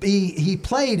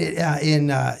played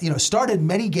started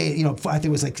many games. I think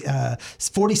it was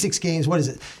 46 games. What is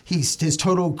it? His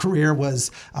total career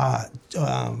was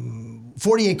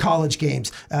 48 college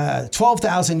games,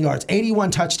 12,000 yards,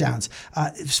 81 touchdowns.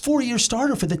 He was 4-year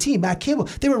starter for the team, Matt Campbell.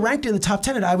 They were ranked in the top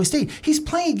 10 at Iowa State. He's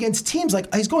playing against teams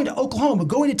like he's going to Oklahoma,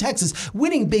 going to Texas,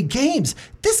 winning big games.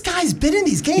 This guy's been in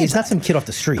these games. He's not some kid off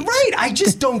the street. Right. I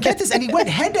just don't get this. And he went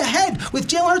head-to-head with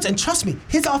Jalen Hurts. And trust me,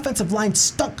 his offensive line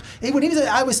stunk. When he was at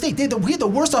Iowa State, he had the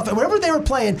worst offense. Wherever they were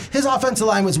playing, his offensive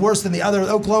line was worse than the other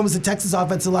Oklahoma's and Texas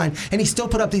offensive line. And he still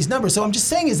put up these numbers. So I'm just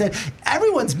saying is that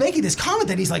everyone's making this comment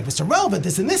that he's like Mr. Relevant,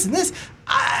 this and this and this.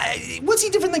 What's he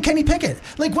different than Kenny Pickett?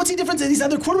 Like, what's he different than these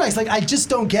other quarterbacks? Like, I just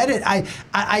don't get it. I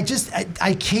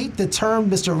hate the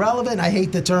term Mr. Relevant. I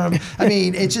hate the term. I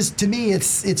mean, it's just, to me,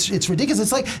 it's ridiculous.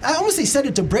 It's like, I almost said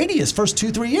it to Brady his first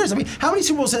 2-3 years. I mean, how many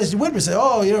Super Bowls has Whitmer said,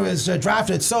 he was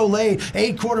drafted so late,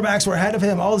 8 quarterbacks were ahead of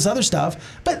him, all this other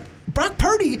stuff. But Brock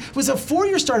Purdy was a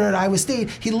 4-year starter at Iowa State.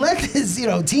 He led his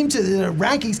team to the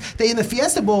rankings. They in the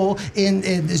Fiesta Bowl in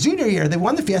the junior year, they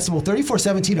won the Fiesta Bowl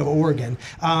 34-17 over Oregon.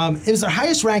 It was their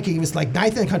highest ranking. It was like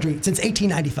 9th in the country since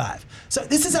 1895. So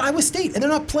this is at Iowa State, and they're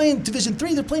not playing Division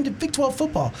III. They're playing Big 12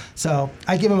 football. So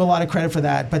I give him a lot of credit for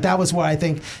that. But that was where I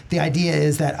think the idea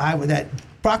is that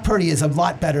Brock Purdy is a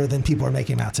lot better than people are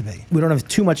making him out to be. We don't have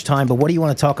too much time, but what do you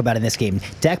want to talk about in this game?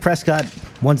 Dak Prescott,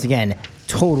 once again,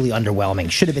 totally underwhelming.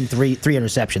 Should have been three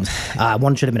interceptions.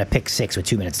 One should have been a pick 6 with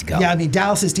 2 minutes to go. Yeah, I mean,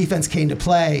 Dallas's defense came to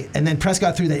play, and then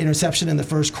Prescott threw that interception in the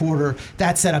first quarter.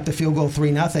 That set up the field goal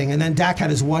 3-0. And then Dak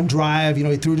had his one drive.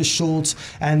 He threw to Schultz,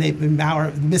 and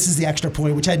Maurer misses the extra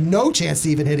point, which had no chance to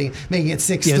even making it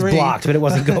 6-3. It was blocked, but it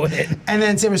wasn't going in. And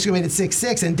then San Francisco made it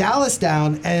 6-6, and Dallas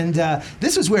down. And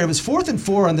this was where it was 4th and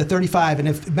 4 on the 35. And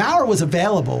if Maurer was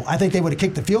available, I think they would have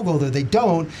kicked the field goal there. They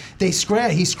don't. He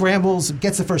scrambles,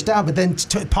 gets the first down, but then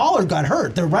Pollard got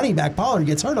hurt. Their running back, Pollard,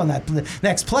 gets hurt on that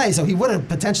next play, so he would have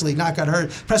potentially not got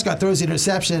hurt. Prescott throws the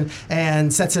interception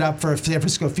and sets it up for a San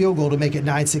Francisco field goal to make it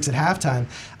 9-6 at halftime.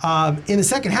 In the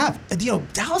second half,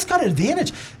 Dallas got an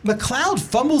advantage. McLeod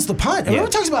fumbles the punt.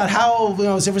 Everyone talks about how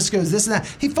San Francisco is this and that.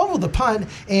 He fumbled the punt,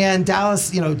 and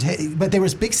Dallas, but there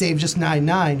was big save, just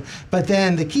 9-9. But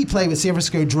then the key play was San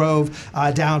Francisco drove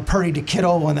down Purdy to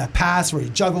Kittle on that pass where he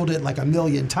juggled it like a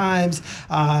million times.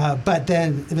 But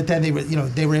then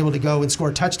they were able to go and score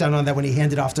a touchdown on that when he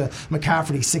handed off to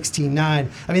McCaffrey 16-9.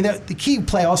 I mean, the key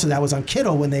play also that was on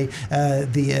Kittle when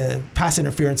the pass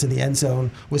interference in the end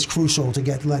zone was crucial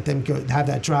to let them go have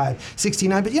that drive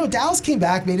 16-9. But Dallas came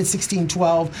back, made it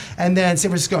 16-12, and then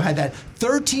San Francisco had that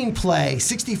 13-play,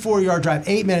 64-yard drive,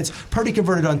 8 minutes. Purdy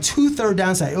converted on 2 third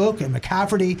downs by Oak and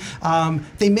McCaffrey.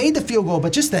 They made the field goal,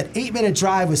 but just that 8-minute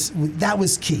drive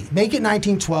was key. Make it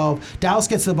 19-12. Dallas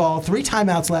gets the ball, 3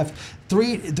 timeouts left.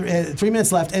 3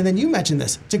 minutes left, and then you mentioned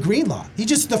this to Greenlaw.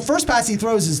 The first pass he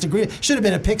throws is to Greenlaw. Should have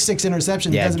been a pick six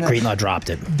interception. Yeah, Greenlaw dropped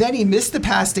it. Then he missed the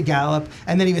pass to Gallup,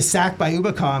 and then he was sacked by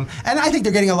Ubicom. And I think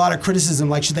they're getting a lot of criticism,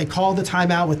 like should they call the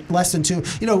timeout with less than 2,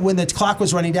 when the clock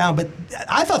was running down. But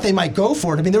I thought they might go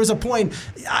for it. I mean, there was a point,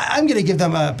 I'm going to give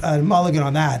them a mulligan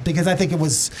on that, because I think it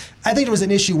was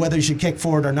an issue whether you should kick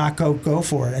for it or not go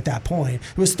for it at that point.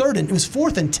 It was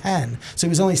 4th and 10, so he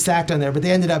was only sacked on there, but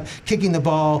they ended up kicking the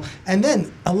ball. And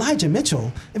then Elijah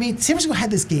Mitchell, I mean, San Francisco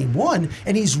had this game won,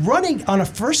 and he's running on a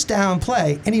first down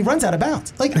play, and he runs out of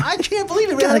bounds. Like, I can't believe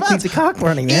he ran out of bounds. Keep the clock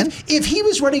running, man. If he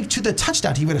was running to the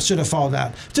touchdown, he should have fallen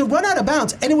down. To run out of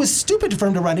bounds, and it was stupid for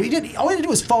him to run. All he had to do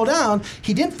was fall down.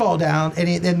 He didn't fall down,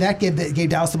 and that gave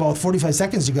Dallas the ball with 45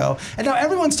 seconds to go. And now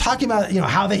everyone's talking about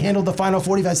how they handled the final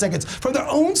 45 seconds from their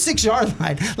own 6-yard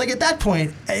line. Like, at that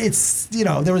point, it's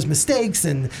there was mistakes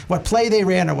and what play they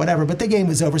ran or whatever, but the game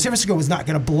was over. San Francisco was not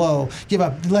going to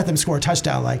let them score a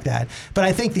touchdown like that. But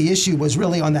I think the issue was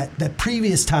really on that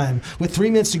previous time with 3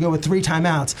 minutes to go with 3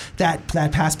 timeouts, that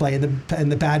pass play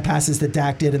and the bad passes that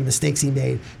Dak did and the mistakes he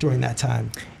made during that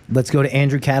time. Let's go to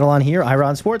Andrew Catalon here, Ira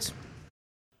on Sports.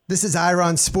 This is Ira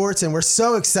on Sports, and we're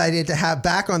so excited to have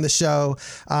back on the show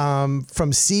from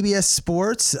CBS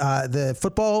Sports, the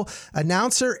football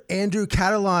announcer, Andrew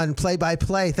Catalon,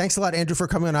 play-by-play. Thanks a lot, Andrew, for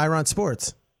coming on Ira on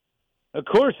Sports. Of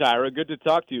course, Ira. Good to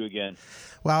talk to you again.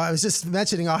 Well, I was just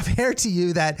mentioning off air to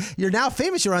you that you're now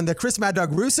famous. You're on the Chris Mad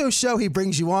Dog Russo show. He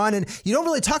brings you on, and you don't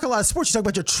really talk a lot of sports. You talk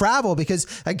about your travel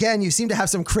because, again, you seem to have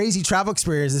some crazy travel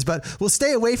experiences, but we'll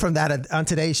stay away from that on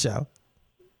today's show.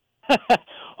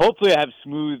 Hopefully I have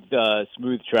smooth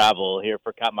travel here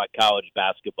for my college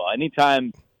basketball.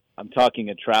 Anytime I'm talking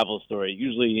a travel story,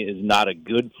 usually is not a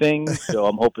good thing, so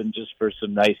I'm hoping just for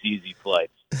some nice, easy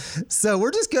flights. So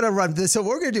we're just going to run this. So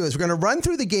what we're going to do is we're going to run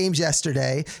through the games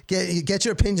yesterday, get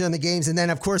your opinion on the games, and then,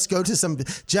 of course, go to some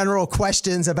general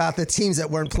questions about the teams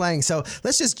that weren't playing. So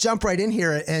let's just jump right in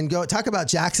here and go talk about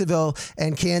Jacksonville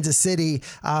and Kansas City.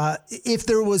 If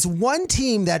there was one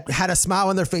team that had a smile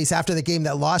on their face after the game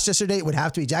that lost yesterday, it would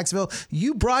have to be Jacksonville.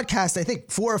 You broadcast, I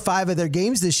think, 4 or 5 of their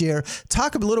games this year.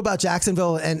 Talk a little about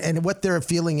Jacksonville and what their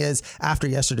feeling is after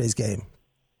yesterday's game.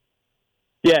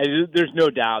 Yeah, there's no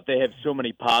doubt. They have so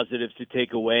many positives to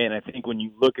take away, and I think when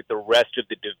you look at the rest of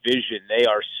the division, they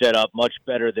are set up much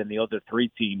better than the other 3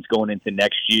 teams going into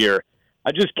next year.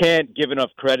 I just can't give enough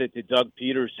credit to Doug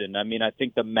Peterson. I mean, I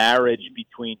think the marriage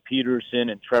between Peterson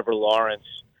and Trevor Lawrence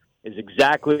is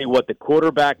exactly what the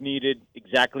quarterback needed,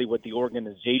 exactly what the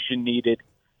organization needed.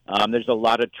 There's a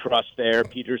lot of trust there.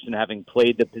 Peterson having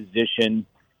played the position.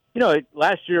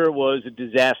 Last year was a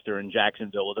disaster in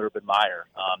Jacksonville with Urban Meyer.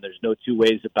 There's no two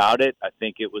ways about it. I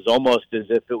think it was almost as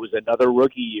if it was another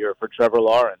rookie year for Trevor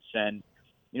Lawrence. And,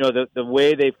 the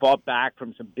way they fought back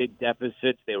from some big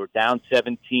deficits, they were down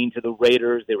 17 to the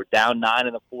Raiders. They were down 9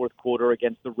 in the fourth quarter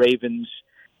against the Ravens.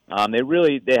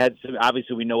 They had some,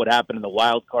 obviously we know what happened in the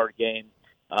wild card game.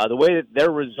 The way that their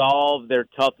resolve, their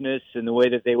toughness, and the way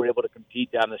that they were able to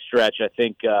compete down the stretch, I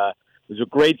think, it was a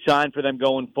great sign for them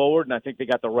going forward, and I think they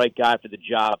got the right guy for the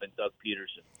job in Doug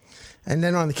Peterson. And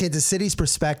then on the Kansas City's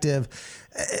perspective,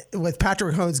 with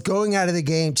Patrick Mahomes going out of the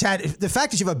game, Chad, the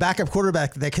fact that you have a backup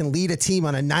quarterback that can lead a team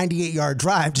on a 98-yard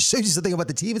drive just shows you something about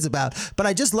the team is about. But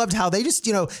I just loved how they just,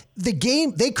 the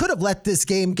game, they could have let this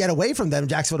game get away from them,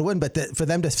 Jacksonville to win, but for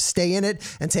them to stay in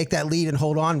it and take that lead and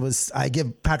hold on I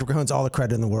give Patrick Mahomes all the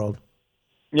credit in the world.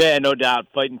 Yeah, no doubt.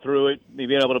 Fighting through it, being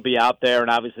able to be out there,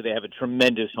 and obviously they have a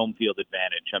tremendous home field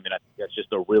advantage. I mean, I think that's just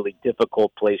a really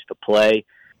difficult place to play.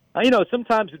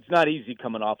 Sometimes it's not easy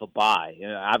coming off a bye.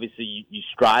 Obviously, you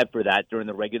strive for that during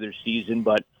the regular season,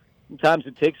 but sometimes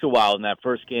it takes a while in that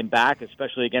first game back,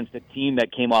 especially against a team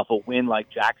that came off a win like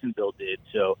Jacksonville did.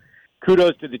 So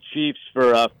kudos to the Chiefs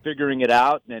for figuring it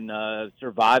out and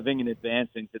surviving and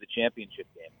advancing to the championship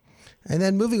game. And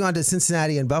then moving on to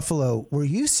Cincinnati and Buffalo, were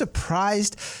you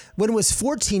surprised when it was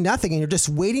 14-0 and you're just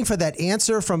waiting for that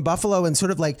answer from Buffalo and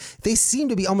sort of like they seem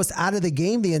to be almost out of the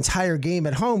game the entire game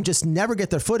at home, just never get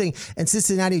their footing, and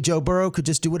Cincinnati, Joe Burrow could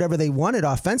just do whatever they wanted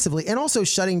offensively and also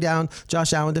shutting down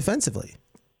Josh Allen defensively?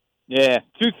 Yeah,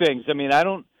 2 things. I mean, I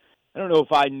don't know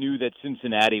if I knew that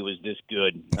Cincinnati was this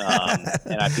good.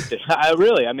 And I think that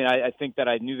I think that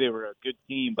I knew they were a good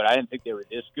team, but I didn't think they were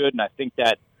this good. And I think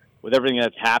that with everything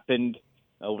that's happened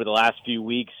over the last few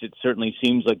weeks, it certainly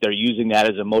seems like they're using that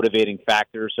as a motivating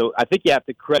factor. So I think you have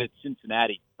to credit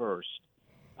Cincinnati first.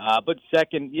 But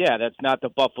second, that's not the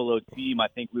Buffalo team I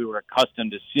think we were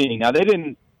accustomed to seeing. Now, they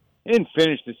didn't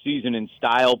finish the season in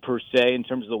style per se in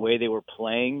terms of the way they were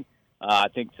playing. I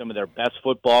think some of their best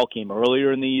football came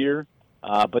earlier in the year.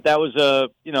 But that was a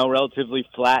relatively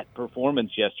flat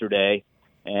performance yesterday,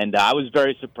 and I was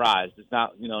very surprised. It's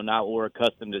not not what we're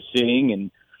accustomed to seeing.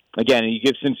 And again, you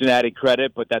give Cincinnati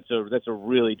credit, but that's a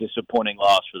really disappointing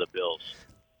loss for the Bills.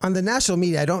 On the national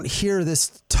media, I don't hear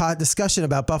this discussion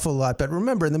about Buffalo a lot, but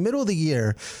remember, in the middle of the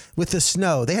year with the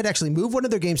snow, they had to actually move one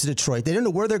of their games to Detroit. They didn't know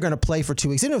where they're going to play for 2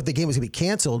 weeks. They didn't know if the game was going to be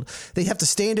canceled. They have to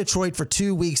stay in Detroit for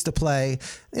 2 weeks to play.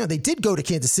 They did go to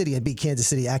Kansas City and beat Kansas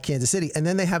City at Kansas City. And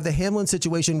then they have the Hamlin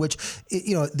situation, which,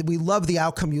 we love the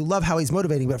outcome. You love how he's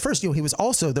motivating. But first, he was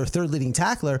also their third leading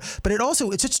tackler. But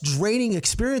it's such draining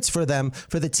experience for them,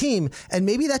 for the team. And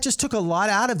maybe that just took a lot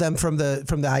out of them from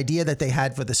the idea that they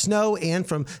had for the snow and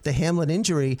from the Hamlin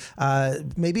injury.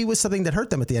 Maybe it was something that hurt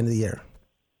them at the end of the year.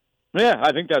 Yeah,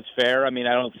 I think that's fair. I mean,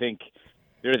 I don't think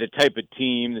they're the type of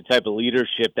team, the type of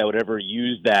leadership that would ever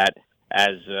use that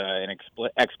as an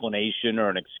explanation or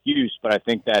an excuse. But I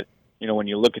think that, when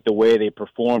you look at the way they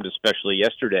performed, especially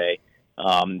yesterday,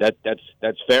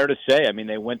 that's fair to say. I mean,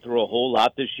 they went through a whole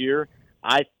lot this year.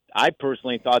 I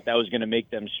personally thought that was going to make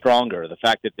them stronger. The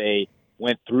fact that they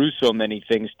went through so many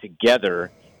things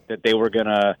together, that they were going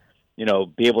to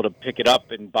be able to pick it up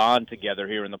and bond together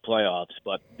here in the playoffs.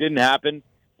 But didn't happen.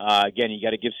 Again, you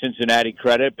got to give Cincinnati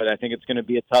credit, but I think it's going to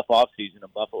be a tough offseason in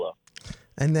Buffalo.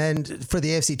 And then for the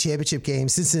AFC Championship game,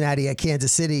 Cincinnati at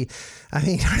Kansas City. I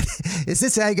mean, is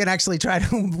Cincinnati going to actually try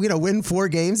to win 4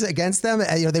 games against them?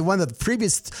 They won the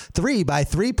previous 3 by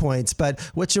 3 points. But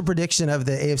what's your prediction of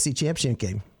the AFC Championship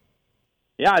game?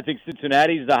 Yeah, I think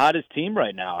Cincinnati's the hottest team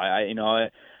right now.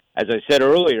 As I said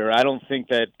earlier, I don't think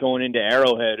that going into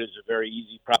Arrowhead is a very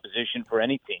easy proposition for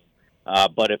any team.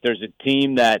 But if there's a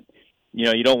team that,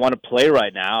 you don't want to play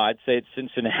right now, I'd say it's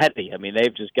Cincinnati. I mean,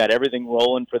 they've just got everything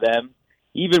rolling for them,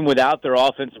 even without their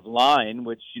offensive line,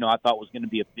 which, I thought was going to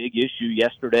be a big issue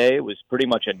yesterday. It was pretty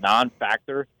much a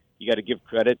non-factor. You got to give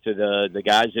credit to the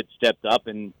guys that stepped up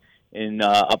in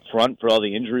up front for all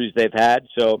the injuries they've had.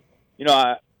 So,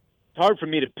 it's hard for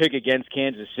me to pick against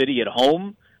Kansas City at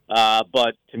home.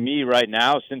 But to me right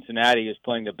now, Cincinnati is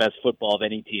playing the best football of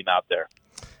any team out there.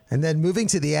 And then moving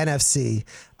to the NFC,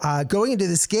 going into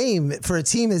this game for a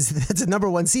team that's a number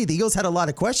 1 seed, the Eagles had a lot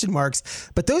of question marks,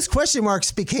 but those question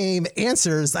marks became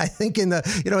answers. I think in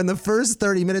the first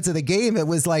 30 minutes of the game, it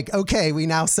was like, okay, we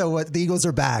now know what the Eagles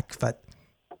are back. But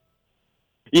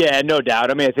yeah, no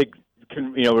doubt. I mean, I think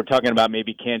we're talking about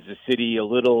maybe Kansas City a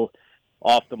little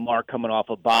off the mark coming off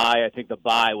a bye. I think the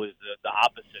bye was the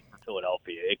opposite for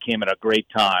Philadelphia. It came at a great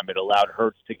time. It allowed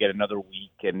Hurts to get another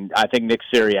week. And I think Nick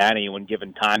Sirianni, when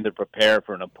given time to prepare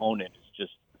for an opponent,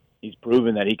 he's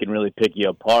proven that he can really pick you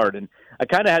apart. And I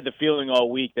kind of had the feeling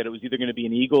all week that it was either going to be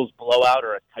an Eagles blowout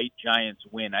or a tight Giants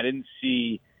win. I didn't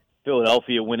see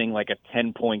Philadelphia winning like a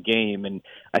 10-point game. And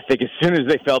I think as soon as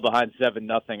they fell behind 7-0,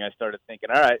 I started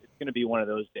thinking, all right, it's going to be one of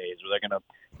those days where they're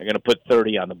going to put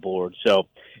 30 on the board. So,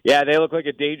 yeah, they look like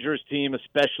a dangerous team,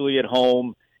 especially at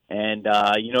home. And,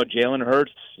 Jalen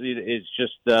Hurts is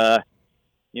just,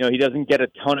 he doesn't get a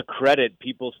ton of credit.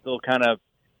 People still kind of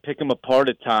pick him apart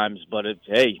at times, but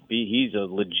he's a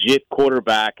legit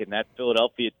quarterback, and that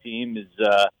Philadelphia team is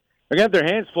they're going to have their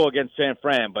hands full against San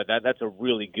Fran, but that's a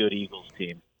really good Eagles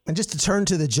team. And just to turn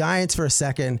to the Giants for a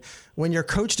second, when your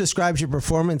coach describes your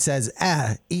performance as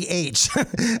EH,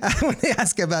 when they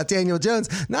ask about Daniel Jones,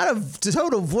 not a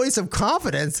total vote of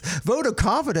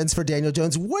confidence for Daniel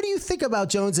Jones. What do you think about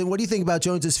Jones, and what do you think about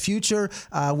Jones's future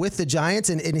with the Giants,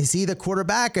 and is he the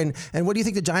quarterback, and what do you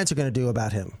think the Giants are going to do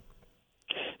about him?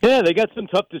 Yeah, they got some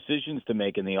tough decisions to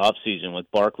make in the offseason with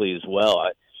Barkley as well.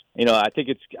 I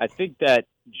think that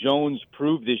Jones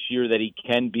proved this year that he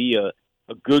can be a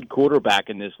good quarterback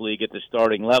in this league at the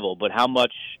starting level, but how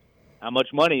much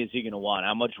money is he going to want?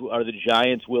 How much are the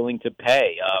Giants willing to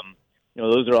pay?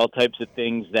 Those are all types of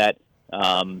things that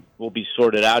will be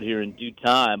sorted out here in due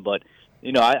time. But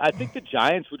I think the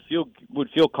Giants would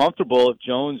feel comfortable if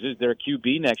Jones is their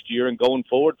QB next year and going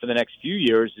forward for the next few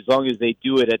years, as long as they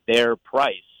do it at their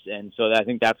price. And so I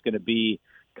think that's going to be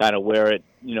kind of where it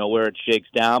shakes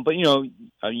down. But, it,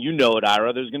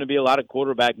 Ira, there's going to be a lot of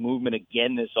quarterback movement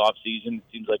again this offseason. It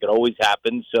seems like it always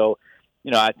happens. So,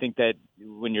 I think that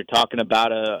when you're talking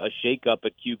about a shakeup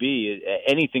at QB,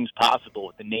 anything's possible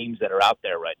with the names that are out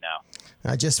there right now.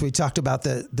 We talked about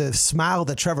the smile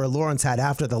that Trevor Lawrence had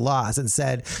after the loss and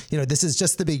said, this is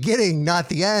just the beginning, not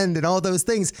the end, and all those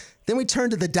things. Then we turn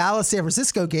to the Dallas-San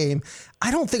Francisco game. I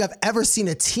don't think I've ever seen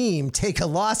a team take a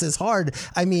loss as hard.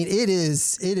 I mean, it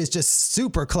is just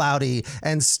super cloudy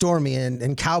and stormy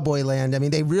in Cowboy land. I mean,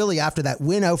 they really, after that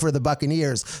win over the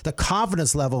Buccaneers, the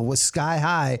confidence level was sky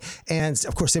high. And,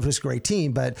 of course, San Francisco was a great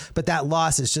team, but that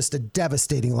loss is just a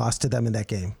devastating loss to them in that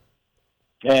game.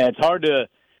 Yeah, it's hard to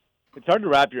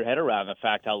wrap your head around the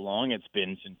fact how long it's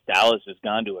been since Dallas has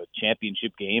gone to a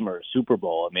championship game or a Super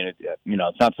Bowl. I mean,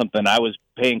 it's not something I was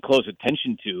paying close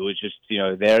attention to. It's just,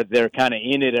 they're kind of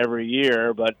in it every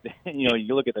year, but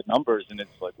you look at the numbers and it's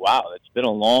like, wow, it's been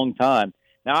a long time.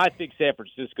 Now I think San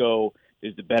Francisco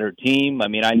is the better team. I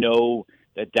mean, I know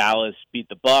that Dallas beat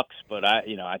the Bucks, but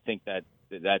I think that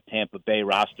Tampa Bay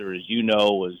roster, as you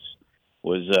know,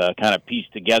 was kind of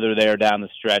pieced together there down the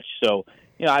stretch. So,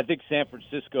 I think San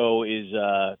Francisco is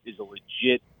a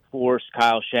legit force.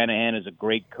 Kyle Shanahan is a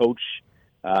great coach,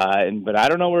 but I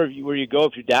don't know where you go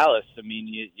if you're Dallas. I mean,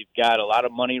 you've got a lot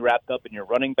of money wrapped up in your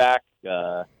running back.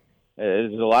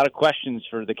 There's a lot of questions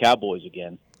for the Cowboys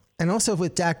again. And also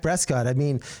with Dak Prescott, I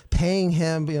mean, paying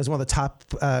him as one of the top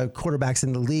quarterbacks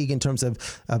in the league in terms of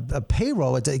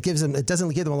payroll, it doesn't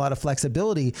give them a lot of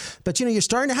flexibility. But you're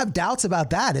starting to have doubts about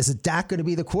that. Is Dak going to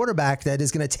be the quarterback that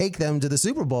is going to take them to the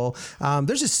Super Bowl?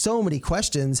 There's just so many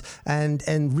questions,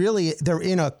 and really they're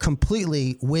in a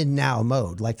completely win now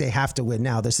mode. Like they have to win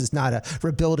now. This is not a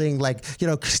rebuilding. Like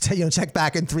check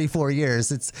back in 3-4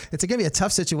 years. It's going to be a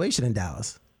tough situation in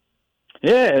Dallas.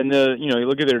 Yeah, and you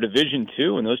look at their division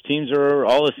too, and those teams are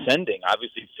all ascending.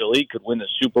 Obviously, Philly could win the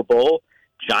Super Bowl.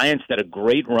 Giants had a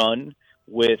great run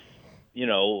with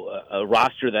a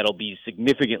roster that'll be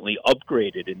significantly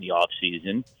upgraded in the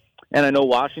offseason. And I know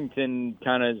Washington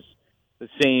kind of is the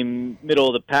same middle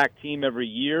of the pack team every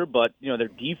year, but their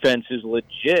defense is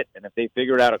legit. And if they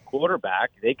figured out a quarterback,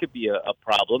 they could be a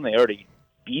problem. They already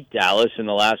beat Dallas in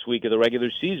the last week of the regular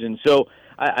season, so.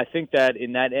 I think that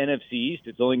in that NFC East,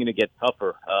 it's only going to get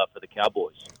tougher for the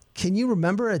Cowboys. Can you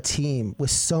remember a team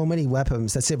with so many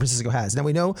weapons that San Francisco has? Now,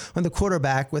 we know on the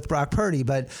quarterback with Brock Purdy,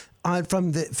 but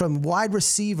from wide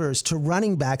receivers to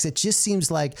running backs, it just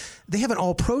seems like they have an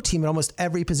all-pro team at almost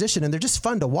every position, and they're just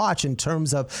fun to watch in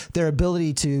terms of their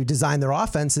ability to design their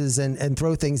offenses and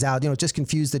throw things out, just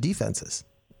confuse the defenses.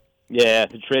 Yeah,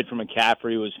 the trade for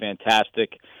McCaffrey was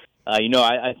fantastic.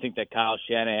 I think that Kyle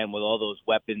Shanahan, with all those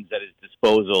weapons at his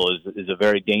disposal, is a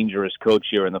very dangerous coach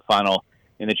here in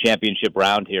the championship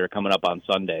round here coming up on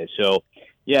Sunday. So,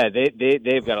 yeah,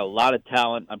 they've got a lot of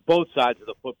talent on both sides of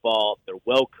the football. They're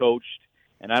well coached,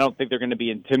 and I don't think they're going to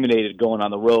be intimidated going on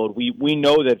the road. We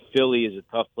know that Philly is a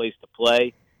tough place to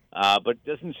play, but it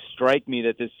doesn't strike me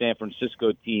that this San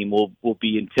Francisco team will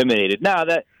be intimidated. Now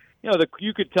that.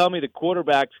 You could tell me the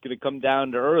quarterback's going to come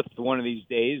down to earth one of these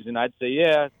days, and I'd say,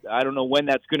 yeah, I don't know when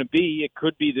that's going to be. It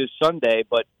could be this Sunday,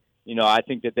 but, I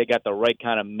think that they got the right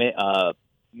kind of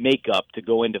makeup to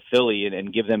go into Philly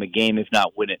and give them a game, if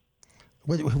not win it.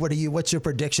 What's your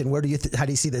prediction? How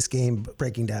do you see this game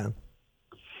breaking down?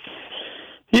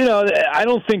 I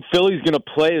don't think Philly's going to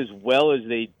play as well as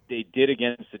they did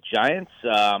against the Giants,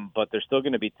 but they're still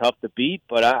going to be tough to beat.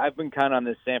 But I've been kind of on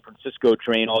this San Francisco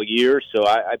train all year, so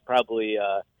I'd probably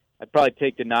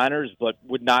take the Niners, but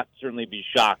would not certainly be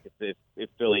shocked if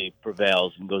Philly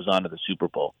prevails and goes on to the Super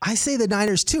Bowl. I say the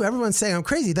Niners too. Everyone's saying I'm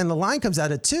crazy. Then the line comes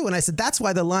out at 2, and I said that's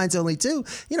why the line's only 2.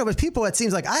 But people, it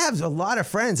seems like I have a lot of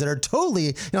friends that are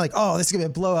totally like, oh, this is gonna be a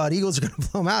blowout. Eagles are gonna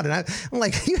blow them out, and I'm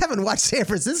like, you haven't watched San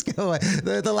Francisco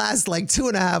the last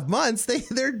 2.5 months.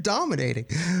 They're dominating.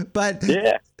 But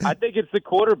yeah, I think it's the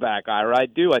quarterback, Ira. I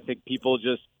do. I think people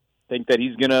just think that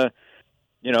he's gonna.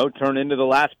 Turn into the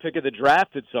last pick of the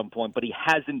draft at some point, but he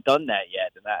hasn't done that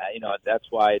yet, and that's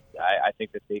why I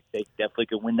think that they definitely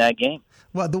could win that game.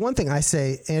 Well, the one thing I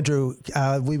say, Andrew,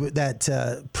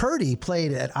 Purdy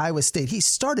played at Iowa State. He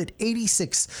started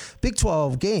 86 Big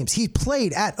 12 games. He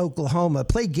played at Oklahoma,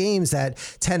 played games at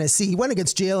Tennessee. He went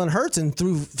against Jalen Hurts and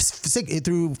threw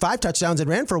 5 touchdowns and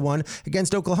ran for 1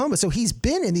 against Oklahoma. So he's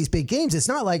been in these big games. It's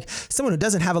not like someone who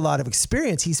doesn't have a lot of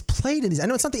experience. He's played in these. I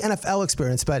know it's not the NFL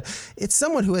experience, but it's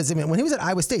someone who has. When he was at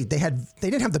Iowa State, they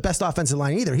didn't have the best offensive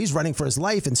line either. He's running for his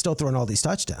life and still throwing all these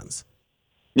touchdowns.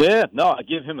 Yeah, no, I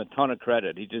give him a ton of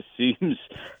credit. He just seems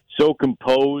so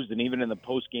composed, and even in the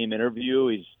post-game interview,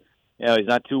 he's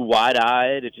not too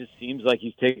wide-eyed. It just seems like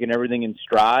he's taking everything in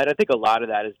stride. I think a lot of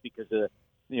that is because of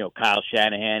Kyle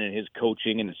Shanahan and his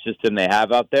coaching and the system they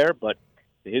have out there, but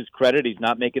to his credit, he's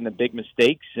not making the big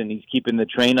mistakes, and he's keeping the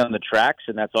train on the tracks,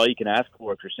 and that's all you can ask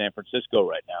for San Francisco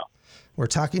right now. We're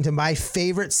talking to my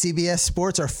favorite CBS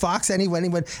Sports or Fox anyone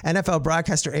NFL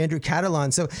broadcaster, Andrew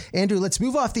Catalon. So, Andrew, let's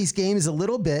move off these games a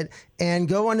little bit and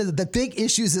go on to the big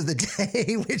issues of the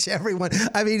day, which I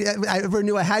never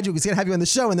knew I had you. I was going to have you on the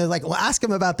show, and they're like, well, ask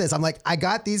him about this. I'm like, I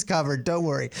got these covered. Don't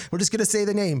worry. We're just going to say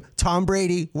the name. Tom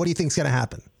Brady. What do you think is going to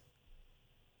happen?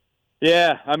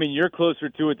 Yeah, you're closer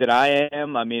to it than I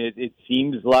am. It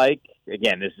seems like,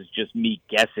 again, this is just me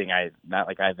guessing. Not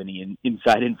like I have any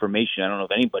inside information. I don't know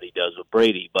if anybody does with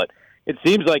Brady, but it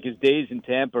seems like his days in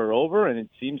Tampa are over, and it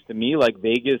seems to me like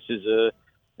Vegas is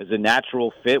a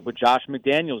natural fit with Josh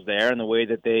McDaniels there and the way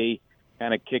that they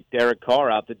kind of kicked Derek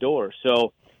Carr out the door.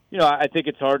 So, I think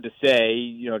it's hard to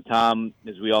say. Tom,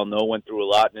 as we all know, went through a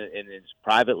lot in his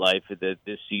private life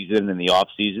this season and the off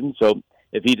season. So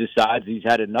if he decides he's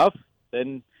had enough,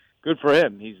 then good for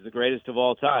him. He's the greatest of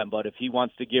all time. But if he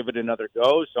wants to give it another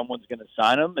go, someone's going to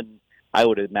sign him, and I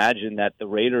would imagine that the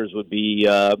Raiders would be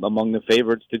among the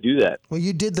favorites to do that. Well,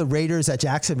 you did the Raiders at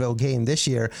Jacksonville game this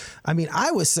year. I mean,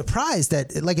 I was surprised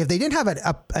that, if they didn't have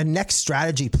a next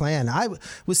strategy plan, I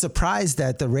was surprised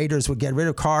that the Raiders would get rid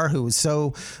of Carr, who was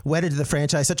so wedded to the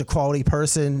franchise, such a quality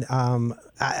person.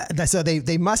 So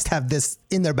they must have this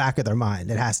in their back of their mind.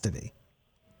 It has to be.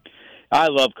 I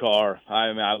love Carr.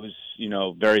 I was,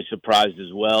 very surprised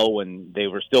as well when they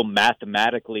were still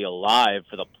mathematically alive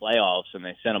for the playoffs and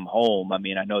they sent him home. I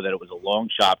mean, I know that it was a long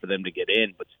shot for them to get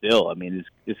in, but still, I mean,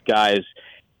 this guy is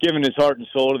giving his heart and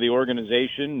soul to the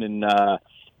organization, and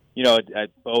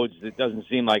it bodes. It doesn't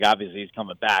seem like obviously he's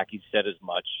coming back. He's said as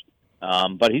much,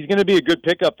 but he's going to be a good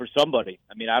pickup for somebody.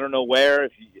 I mean, I don't know where.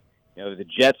 If the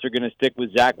Jets are going to stick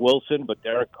with Zach Wilson, but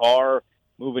Derek Carr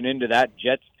moving into that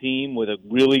Jets team with a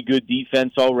really good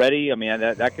defense already. I mean,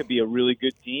 that could be a really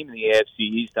good team in the AFC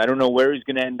East. I don't know where he's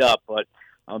going to end up, but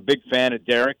I'm a big fan of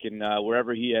Derek, and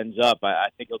wherever he ends up, I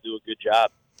think he'll do a good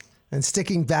job. And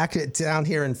sticking back down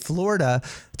here in Florida,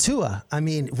 Tua, I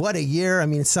mean, what a year. I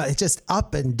mean, it's just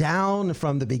up and down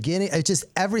from the beginning. It's just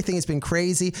everything has been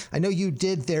crazy. I know you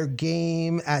did their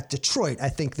game at Detroit, I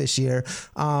think, this year.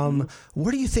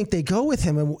 Where do you think they go with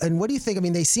him? And what do you think? I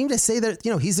mean, they seem to say that,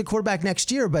 he's the quarterback next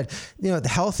year, but, the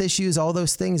health issues, all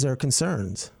those things are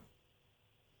concerns.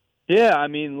 Yeah, I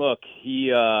mean, look, he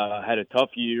had a tough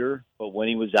year, but when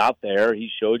he was out there, he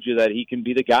showed you that he can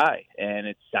be the guy. And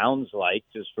it sounds like,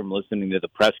 just from listening to the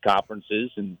press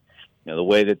conferences and the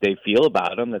way that they feel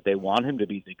about him, that they want him to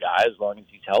be the guy as long as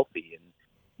he's healthy.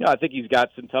 And I think he's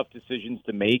got some tough decisions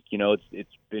to make. It's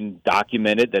been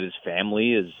documented that his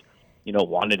family has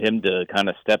wanted him to kind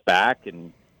of step back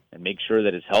and make sure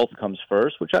that his health comes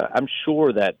first, which I'm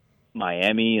sure that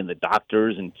Miami and the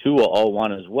doctors and Tua all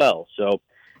want as well. So,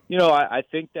 I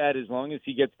think that as long as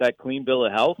he gets that clean bill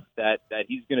of health, that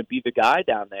he's going to be the guy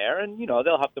down there. And,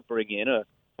 they'll have to bring in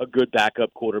a good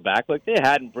backup quarterback like they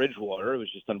had in Bridgewater. It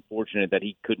was just unfortunate that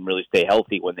he couldn't really stay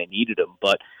healthy when they needed him.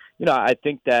 But, I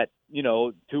think that,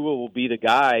 Tua will be the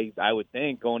guy, I would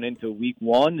think, going into week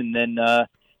one and then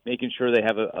making sure they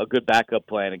have a good backup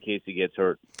plan in case he gets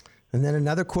hurt. And then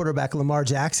another quarterback, Lamar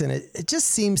Jackson. It just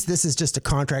seems this is just a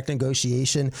contract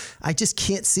negotiation. I just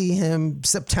can't see him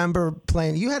September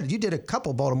playing. You did a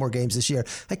couple Baltimore games this year.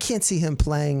 I can't see him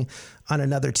playing on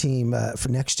another team for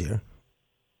next year.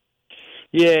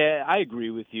 Yeah, I agree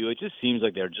with you. It just seems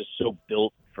like they're just so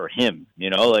built for him.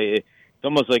 It's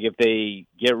almost like if they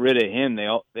get rid of him,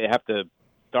 they have to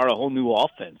start a whole new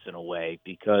offense in a way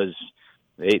because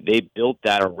They built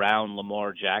that around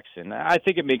Lamar Jackson. I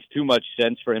think it makes too much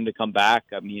sense for him to come back.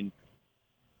 I mean,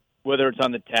 whether it's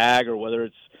on the tag or whether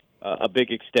it's a big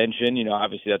extension,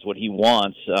 obviously that's what he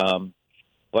wants.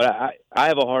 But I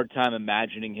have a hard time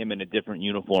imagining him in a different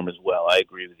uniform as well. I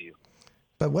agree with you.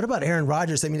 But what about Aaron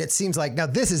Rodgers? I mean, it seems like now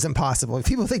this is impossible. If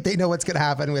people think they know what's going to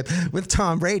happen with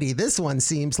Tom Brady, this one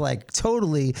seems like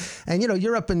totally. And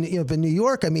you're up in New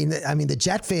York. I mean, the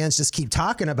Jet fans just keep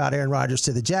talking about Aaron Rodgers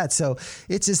to the Jets. So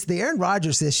it's just the Aaron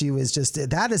Rodgers issue is just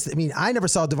that is. I mean, I never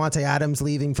saw Devontae Adams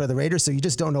leaving for the Raiders, so you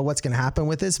just don't know what's going to happen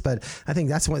with this. But I think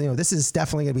that's what this is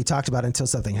definitely going to be talked about until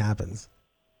something happens.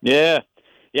 Yeah.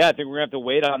 I think we're going to have to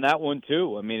wait on that one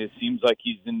too. I mean, it seems like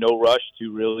he's in no rush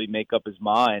to really make up his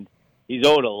mind. He's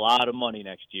owed a lot of money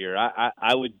next year.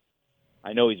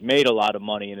 I know he's made a lot of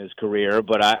money in his career,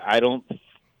 but I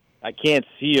can't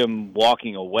see him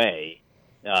walking away,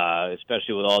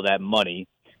 especially with all that money.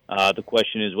 The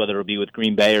question is whether it'll be with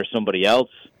Green Bay or somebody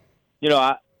else.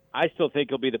 I still think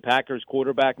he'll be the Packers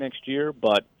quarterback next year,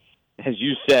 but as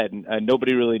you said,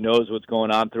 nobody really knows what's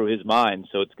going on through his mind,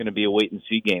 so it's going to be a wait and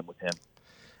see game with him.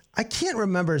 I can't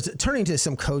remember, turning to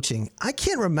some coaching, I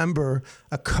can't remember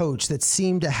a coach that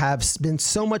seemed to have been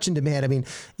so much in demand. I mean,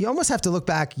 you almost have to look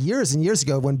back years and years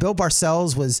ago when Bill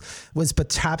Parcells was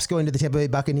perhaps going to the Tampa Bay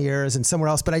Buccaneers and somewhere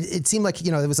else. But it seemed like,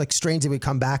 it was like strange that we'd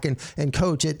come back and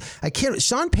coach it.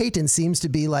 Sean Payton seems to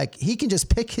be like, he can just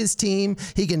pick his team.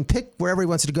 He can pick wherever he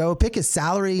wants to go, pick his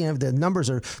salary. The numbers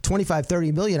are 25,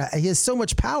 30 million. He has so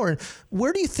much power.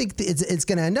 Where do you think it's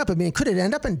going to end up? I mean, could it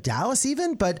end up in Dallas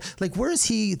even? But like, where is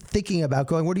he thinking about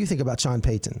going? What do you think about Sean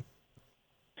Payton?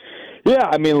 Yeah,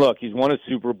 I mean, look, he's won a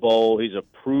Super Bowl. He's a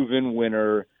proven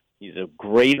winner. He's a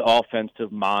great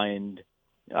offensive mind.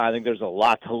 I think there's a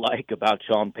lot to like about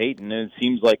Sean Payton, and it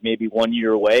seems like maybe 1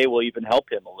 year away will even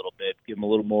help him a little bit, give him a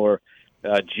little more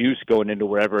juice going into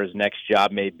wherever his next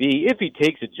job may be. If he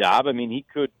takes a job, I mean, he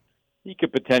could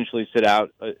potentially sit out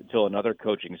until another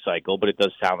coaching cycle, but it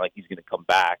does sound like he's going to come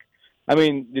back. I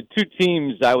mean, the two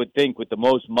teams I would think with the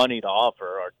most money to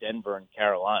offer are Denver and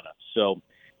Carolina. So,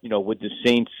 would the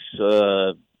Saints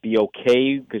be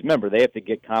okay? Because remember, they have to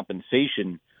get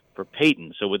compensation for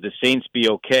Peyton. So would the Saints be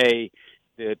okay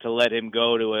to let him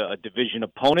go to a division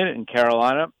opponent in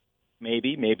Carolina?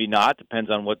 Maybe, maybe not. Depends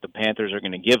on what the Panthers are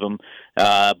going to give him.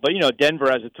 But, Denver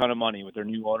has a ton of money with their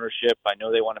new ownership. I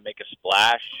know they want to make a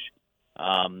splash.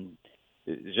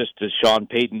 Just does Sean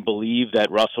Payton believe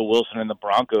that Russell Wilson and the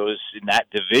Broncos in that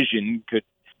division could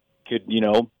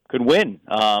win?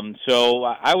 So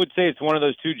I would say it's one of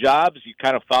those two jobs. You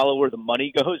kind of follow where the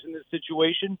money goes in this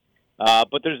situation.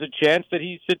 But there's a chance that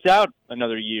he sits out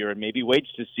another year and maybe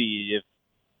waits to see if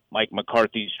Mike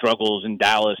McCarthy struggles in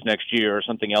Dallas next year or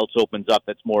something else opens up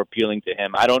that's more appealing to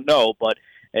him. I don't know, but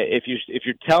if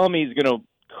you're telling me he's going to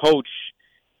coach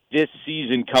this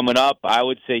season coming up, I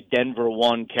would say Denver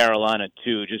 1, Carolina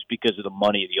 2, just because of the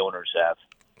money the owners have.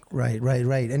 Right.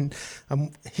 And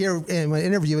I'm here when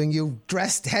interviewing you,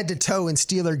 dressed head to toe in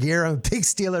Steeler gear. I'm a big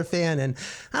Steeler fan, and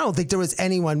I don't think there was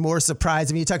anyone more surprised.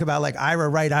 I mean, you talk about like Ira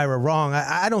right, Ira wrong.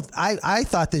 I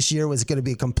thought this year was going to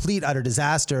be a complete utter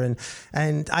disaster,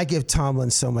 and I give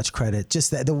Tomlin so much credit.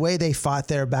 Just the way they fought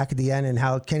there back at the end, and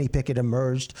how Kenny Pickett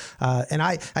emerged. And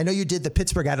I know you did the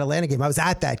Pittsburgh at Atlanta game. I was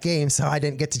at that game, so I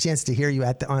didn't get the chance to hear you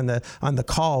on the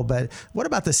call. But what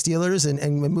about the Steelers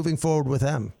and moving forward with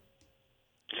them?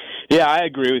 Yeah, I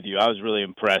agree with you. I was really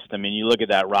impressed. I mean, you look at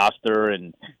that roster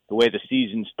and the way the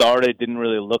season started, didn't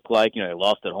really look like, they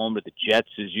lost at home to the Jets,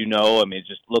 as you know. I mean, it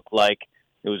just looked like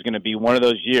it was going to be one of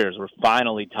those years where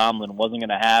finally Tomlin wasn't going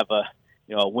to have a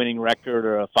winning record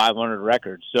or a 500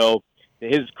 record. So to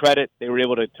his credit, they were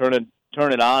able to turn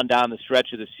it on down the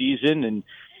stretch of the season. And,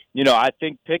 I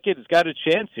think Pickett has got a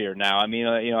chance here now. I mean,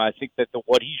 I think that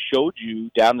what he showed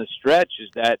you down the stretch is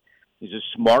that he's a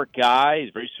smart guy.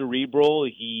 He's very cerebral.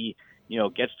 He,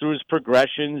 gets through his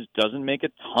progressions, doesn't make a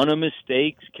ton of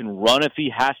mistakes, can run if he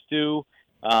has to.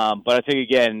 But I think,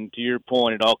 again, to your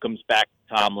point, it all comes back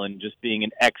to Tomlin just being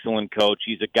an excellent coach.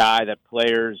 He's a guy that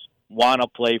players want to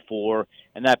play for,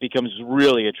 and that becomes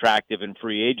really attractive in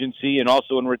free agency and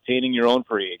also in retaining your own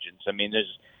free agents. I mean,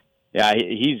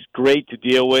 he's great to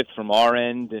deal with from our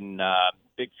end, and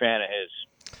big fan of his.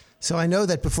 So I know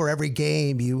that before every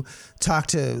game you talk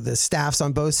to the staffs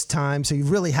on both times, so you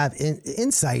really have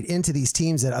insight into these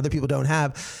teams that other people don't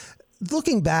have.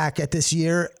 Looking back at this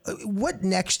year, what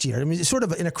next year? I mean, sort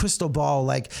of in a crystal ball,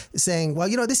 like saying, well,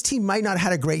 this team might not have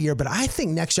had a great year, but I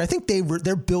think next year, I think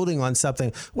they're building on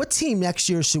something. What team next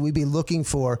year should we be looking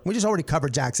for? We just already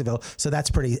covered Jacksonville, so that's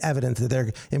pretty evident that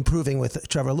they're improving with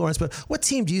Trevor Lawrence. But what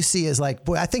team do you see as like,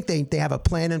 boy, I think they have a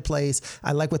plan in place.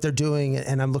 I like what they're doing,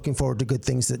 and I'm looking forward to good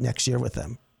things next year with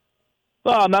them.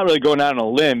 Well, I'm not really going out on a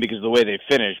limb because of the way they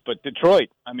finished, but Detroit,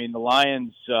 I mean, the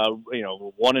Lions,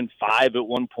 were 1-5 at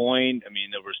one point. I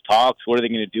mean, there was talks. What are they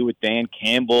going to do with Dan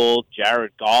Campbell?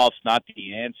 Jared Goff's not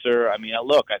the answer. I mean,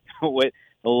 look,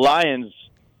 the Lions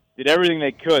did everything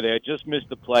they could. They had just missed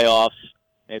the playoffs.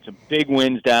 They had some big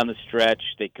wins down the stretch.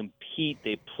 They compete.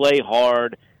 They play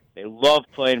hard. They love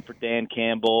playing for Dan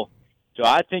Campbell. So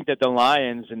I think that the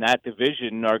Lions in that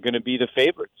division are going to be the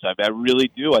favorites. I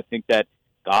really do. I think that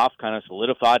Goff kind of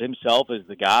solidified himself as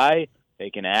the guy. They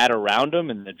can add around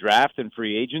him in the draft and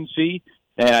free agency.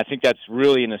 And I think that's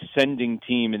really an ascending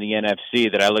team in the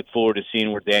NFC that I look forward to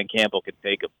seeing where Dan Campbell could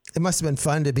take him. It must have been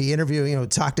fun to be interviewing,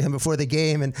 talk to him before the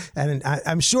game. And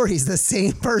I'm sure he's the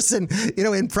same person,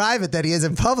 in private that he is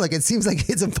in public. It seems like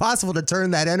it's impossible to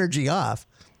turn that energy off.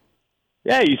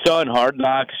 Yeah, you saw in Hard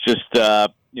Knocks just,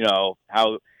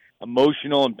 how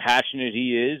emotional and passionate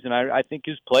he is, and I think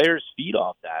his players feed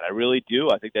off that. I really do.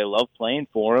 I think they love playing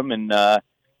for him, and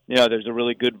there's a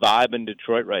really good vibe in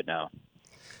Detroit right now.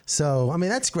 So, I mean,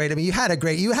 that's great. I mean, you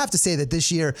have to say that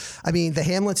this year, I mean, the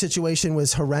Hamlin situation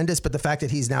was horrendous, but the fact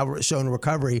that he's now shown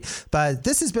recovery. But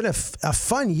this has been a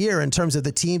fun year in terms of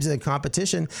the teams and the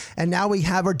competition, and now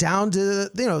we're down to,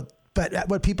 but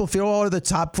what people feel are the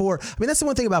top four. I mean, that's the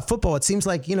one thing about football. It seems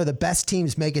like, the best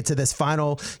teams make it to this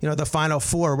final, the final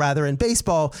four. Rather in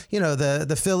baseball,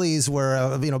 the Phillies were,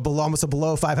 almost a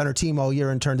below 500 team all year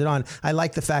and turned it on. I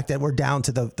like the fact that we're down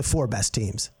to the four best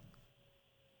teams.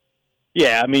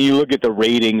 Yeah, I mean, you look at the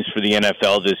ratings for the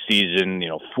NFL this season,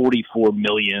 44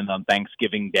 million on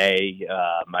Thanksgiving Day.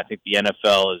 I think the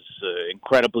NFL is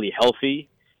incredibly healthy.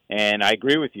 And I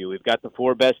agree with you. We've got the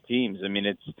 4 best teams. I mean,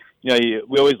 it's,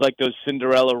 we always like those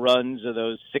Cinderella runs or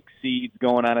those 6 seeds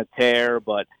going on a tear,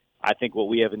 but I think what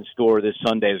we have in store this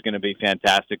Sunday is going to be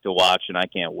fantastic to watch, and I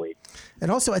can't wait. And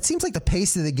also, it seems like the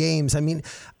pace of the games. I mean,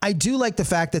 I do like the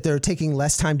fact that they're taking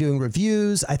less time doing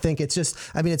reviews. I think it's just,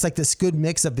 it's like this good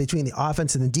mix of between the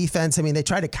offense and the defense. I mean, they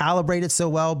try to calibrate it so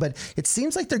well, but it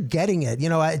seems like they're getting it.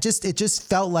 It just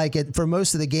felt like it for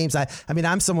most of the games.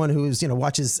 I'm someone who's,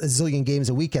 watches a zillion games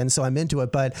a weekend, so I'm into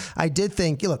it. But I did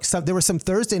think, look, there were some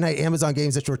Thursday night Amazon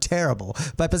games that were terrible.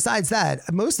 But besides that,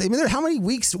 how many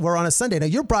weeks were on a Sunday? Now,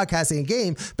 you're broadcasting a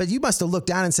game, but you must have looked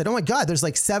down and said, oh my God, there's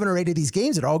like 7 or 8 of these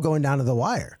games that are all going down to the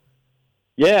wire.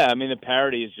 Yeah, the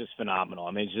parity is just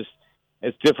phenomenal.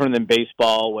 It's different than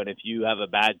baseball when if you have a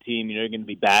bad team, you're going to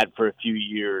be bad for a few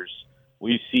years.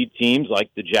 We see teams like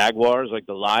the Jaguars, like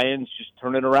the Lions, just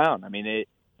turn it around.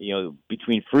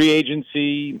 Between free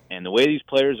agency and the way these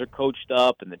players are coached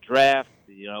up and the draft,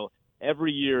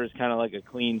 every year is kind of like a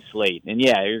clean slate. And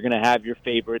yeah, you're going to have your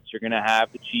favorites. You're going to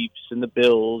have the Chiefs and the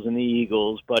Bills and the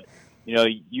Eagles, but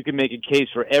you can make a case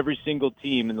for every single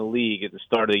team in the league at the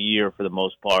start of the year for the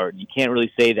most part. You can't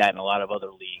really say that in a lot of other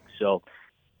leagues. So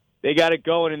they got it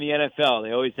going in the NFL.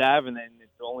 They always have, and then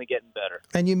it's only getting better.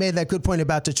 And you made that good point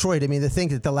about Detroit. To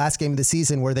think that the last game of the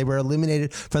season where they were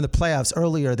eliminated from the playoffs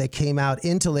earlier, they came out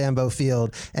into Lambeau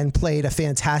Field and played a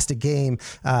fantastic game,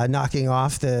 knocking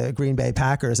off the Green Bay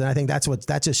Packers. And I think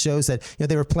that just shows that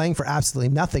they were playing for absolutely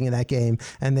nothing in that game,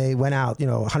 and they went out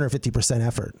 150%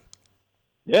 effort.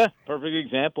 Yeah, perfect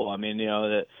example.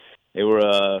 That they were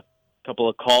a couple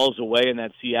of calls away in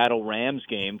that Seattle Rams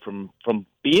game from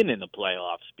being in the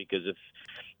playoffs, because if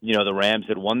the Rams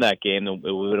had won that game, it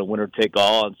would have been a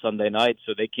winner-take-all on Sunday night.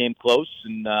 So they came close,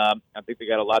 and I think they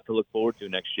got a lot to look forward to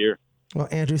next year. Well,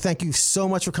 Andrew, thank you so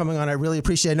much for coming on. I really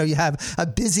appreciate it. I know you have a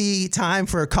busy time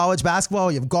for college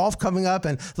basketball. You have golf coming up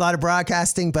and a lot of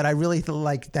broadcasting, but I really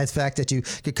like that fact that you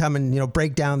could come and,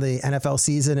 break down the NFL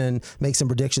season and make some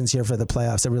predictions here for the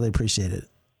playoffs. I really appreciate it.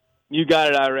 You got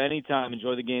it, Ira. Anytime.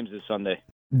 Enjoy the games this Sunday.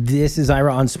 This is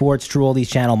Ira on Sports, True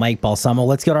Oldies Channel, Mike Balsamo.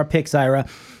 Let's get our picks, Ira.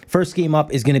 First game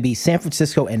up is going to be San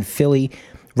Francisco and Philly.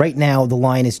 Right now, the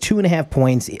line is 2.5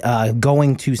 points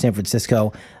going to San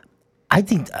Francisco.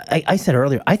 I said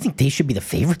earlier, I think they should be the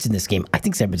favorites in this game. I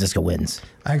think San Francisco wins.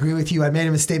 I agree with you. I made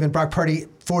him a statement. Brock Purdy,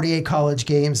 48 college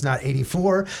games, not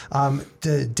 84.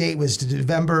 The date was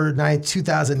November 9th,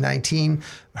 2019.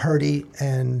 Purdy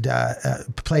and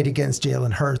played against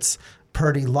Jalen Hurts.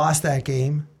 Purdy lost that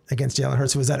game against Jalen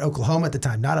Hurts, who was at Oklahoma at the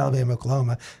time, not Alabama,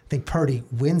 Oklahoma. I think Purdy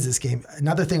wins this game.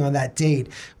 Another thing on that date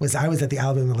was I was at the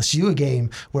Alabama-LSU game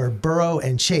where Burrow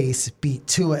and Chase beat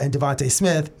Tua and Devontae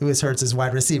Smith, who is Hurts'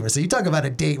 wide receiver. So you talk about a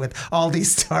date with all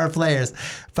these star players.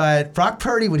 But Brock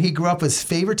Purdy, when he grew up, his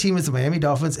favorite team was the Miami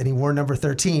Dolphins, and he wore number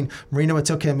 13. Marino, it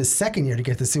took him his second year to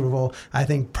get to the Super Bowl. I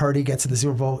think Purdy gets to the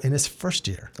Super Bowl in his first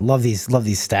year. Love these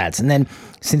stats. And then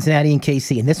Cincinnati and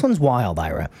KC, and this one's wild,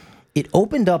 Ira. It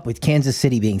opened up with Kansas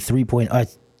City being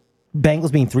Bengals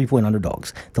being 3-point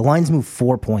underdogs. The lines moved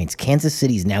 4 points. Kansas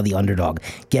City's now the underdog,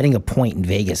 getting a point in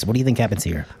Vegas. What do you think happens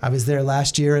here? I was there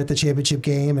last year at the championship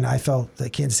game, and I felt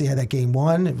that Kansas City had that game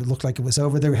won. It looked like it was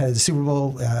over. They had the Super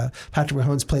Bowl. Patrick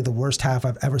Mahomes played the worst half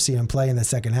I've ever seen him play in the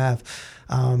second half.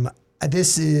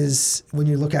 This is, when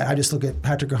you look at, I just look at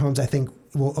Patrick Mahomes, I think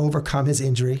will overcome his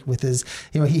injury with his,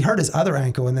 he hurt his other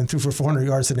ankle and then threw for 400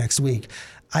 yards the next week.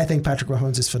 I think Patrick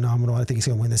Mahomes is phenomenal. I think he's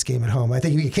going to win this game at home. I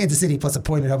think you get Kansas City plus a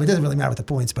point at home. It doesn't really matter with the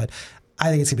points, but I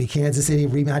think it's going to be Kansas City,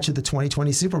 rematch of the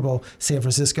 2020 Super Bowl, San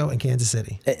Francisco and Kansas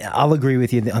City. I'll agree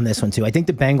with you on this one, too. I think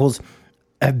the Bengals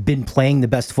have been playing the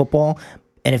best football.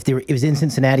 And if it was in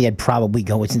Cincinnati, I'd probably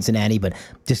go with Cincinnati, but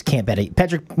just can't bet it.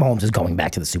 Patrick Mahomes is going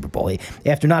back to the Super Bowl.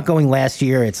 After not going last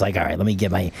year, it's like, all right, let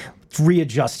me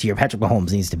readjust here. Patrick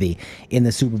Mahomes needs to be in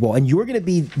the Super Bowl. And you're going to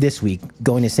be this week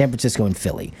going to San Francisco and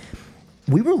Philly.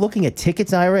 We were looking at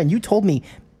tickets, Ira, and you told me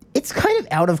it's kind of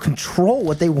out of control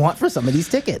what they want for some of these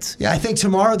tickets. Yeah, I think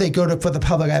tomorrow they go for the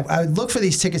public. I would look for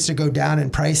these tickets to go down in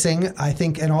pricing. I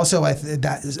think, and also I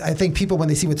think people, when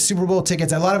they see with Super Bowl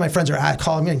tickets, a lot of my friends are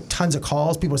calling me, tons of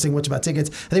calls. People are saying, "What about tickets?"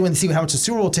 I think when they see how much the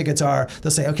Super Bowl tickets are,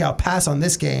 they'll say, "Okay, I'll pass on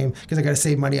this game because I got to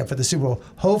save money up for the Super Bowl."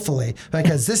 Hopefully,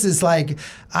 because this is like,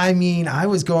 I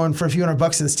was going for a few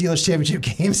 $100 to the Steelers championship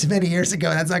games many years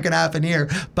ago, and that's not going to happen here.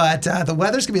 But the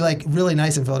weather's going to be like really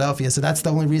nice in Philadelphia, so that's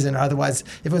the only reason. Otherwise,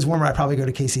 if it was was warmer, I'd probably go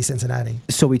to KC Cincinnati.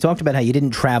 So we talked about how you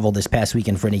didn't travel this past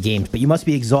weekend for any games, but you must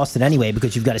be exhausted anyway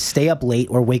because you've got to stay up late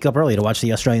or wake up early to watch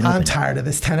the Australian Open. I'm tired of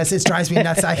this tennis. It drives me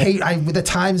nuts. The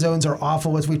time zones are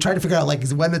awful. As we try to figure out like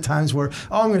when the times were,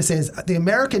 all I'm going to say is the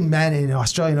American men in the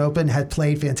Australian Open had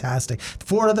played fantastic.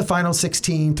 4 of the final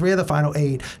 16, 3 of the final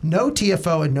 8, no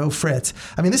TFO and no Fritz.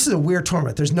 I mean, this is a weird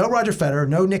tournament. There's no Roger Federer,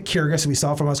 no Nick Kyrgios, who we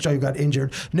saw from Australia, who got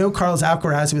injured, no Carlos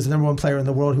Alcaraz, who was the number 1 player in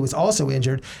the world, who was also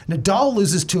injured. Nadal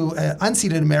loses to an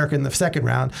unseeded American in the second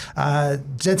round.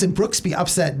 Jensen Brooksby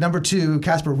upset number 2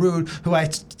 Casper Ruud, who I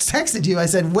texted you. I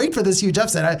said, wait for this huge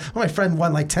upset. My friend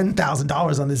won like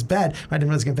 $10,000 on this bet. I didn't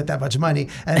know it was going to bet that much money.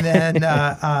 And then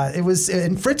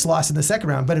and Fritz lost in the second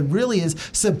round. But it really is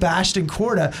Sebastian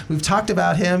Korda. We've talked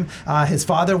about him. His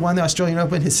father won the Australian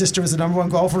Open. His sister was the number 1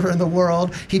 golfer in the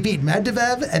world. He beat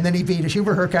Medvedev, and then he beat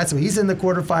Hubert Hurkacz, so he's in the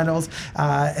quarterfinals.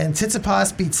 And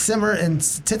Tsitsipas beats Simmer, and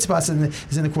Tsitsipas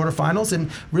is in the quarterfinals. And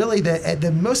really,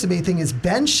 the most amazing thing is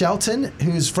Ben Shelton,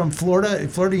 who's from Florida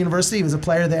University. He was a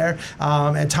player there,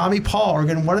 and Tommy Paul are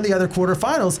in one of the other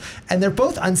quarterfinals, and they're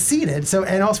both unseeded. So,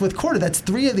 and also with Korda, that's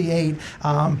 3 of the 8.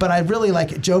 But I really like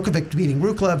Djokovic beating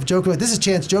Ruklev. This is a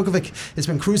chance. Djokovic has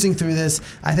been cruising through this.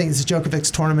 I think this is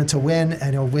Djokovic's tournament to win,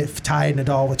 and he'll tie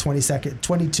Nadal with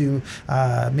 22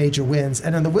 major wins.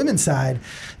 And on the women's side,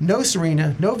 no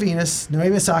Serena, no Venus,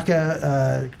 Naomi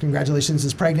Osaka, congratulations,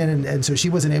 is pregnant, and so she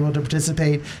wasn't able to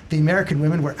participate. The American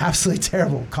women were absolutely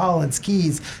terrible. Collins,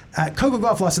 Keys, Coco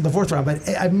Gauff lost in the 4th round, but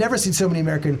I've never seen so many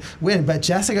American win. But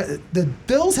the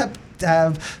Bills have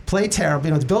played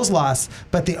terrible. The Bills lost,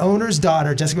 but the owner's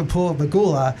daughter, Jessica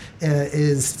Pegula,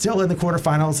 is still in the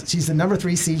quarterfinals. She's the number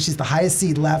 3 seed. She's the highest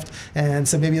seed left, and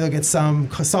so maybe they'll get some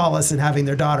solace in having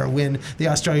their daughter win the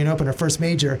Australian Open, her first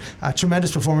major.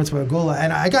 Tremendous performance by Pegula,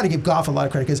 and I got to give Gauff a lot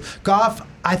of credit because Gauff,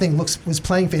 I think, was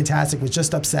playing fantastic, was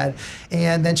just upset,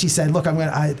 and then she said, "Look,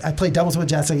 I played doubles with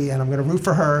Jessica, and I'm going to root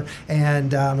for her,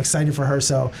 and I'm excited for her."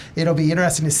 So it'll be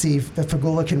interesting to see if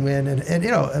Pegula can win, and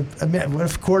what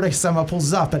if Korda somehow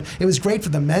pulls it off. But it was great for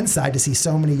the men's side to see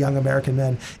so many young American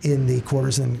men in the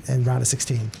quarters and round of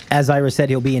 16. As Ira said,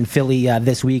 he'll be in Philly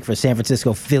this week for San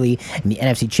Francisco Philly in the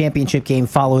NFC Championship game.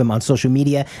 Follow him on social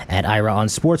media at Ira on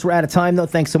Sports. We're out of time, though.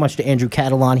 Thanks so much to Andrew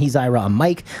Catalan. He's Ira on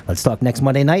Mike. Let's talk next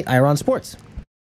Monday night, Ira on Sports.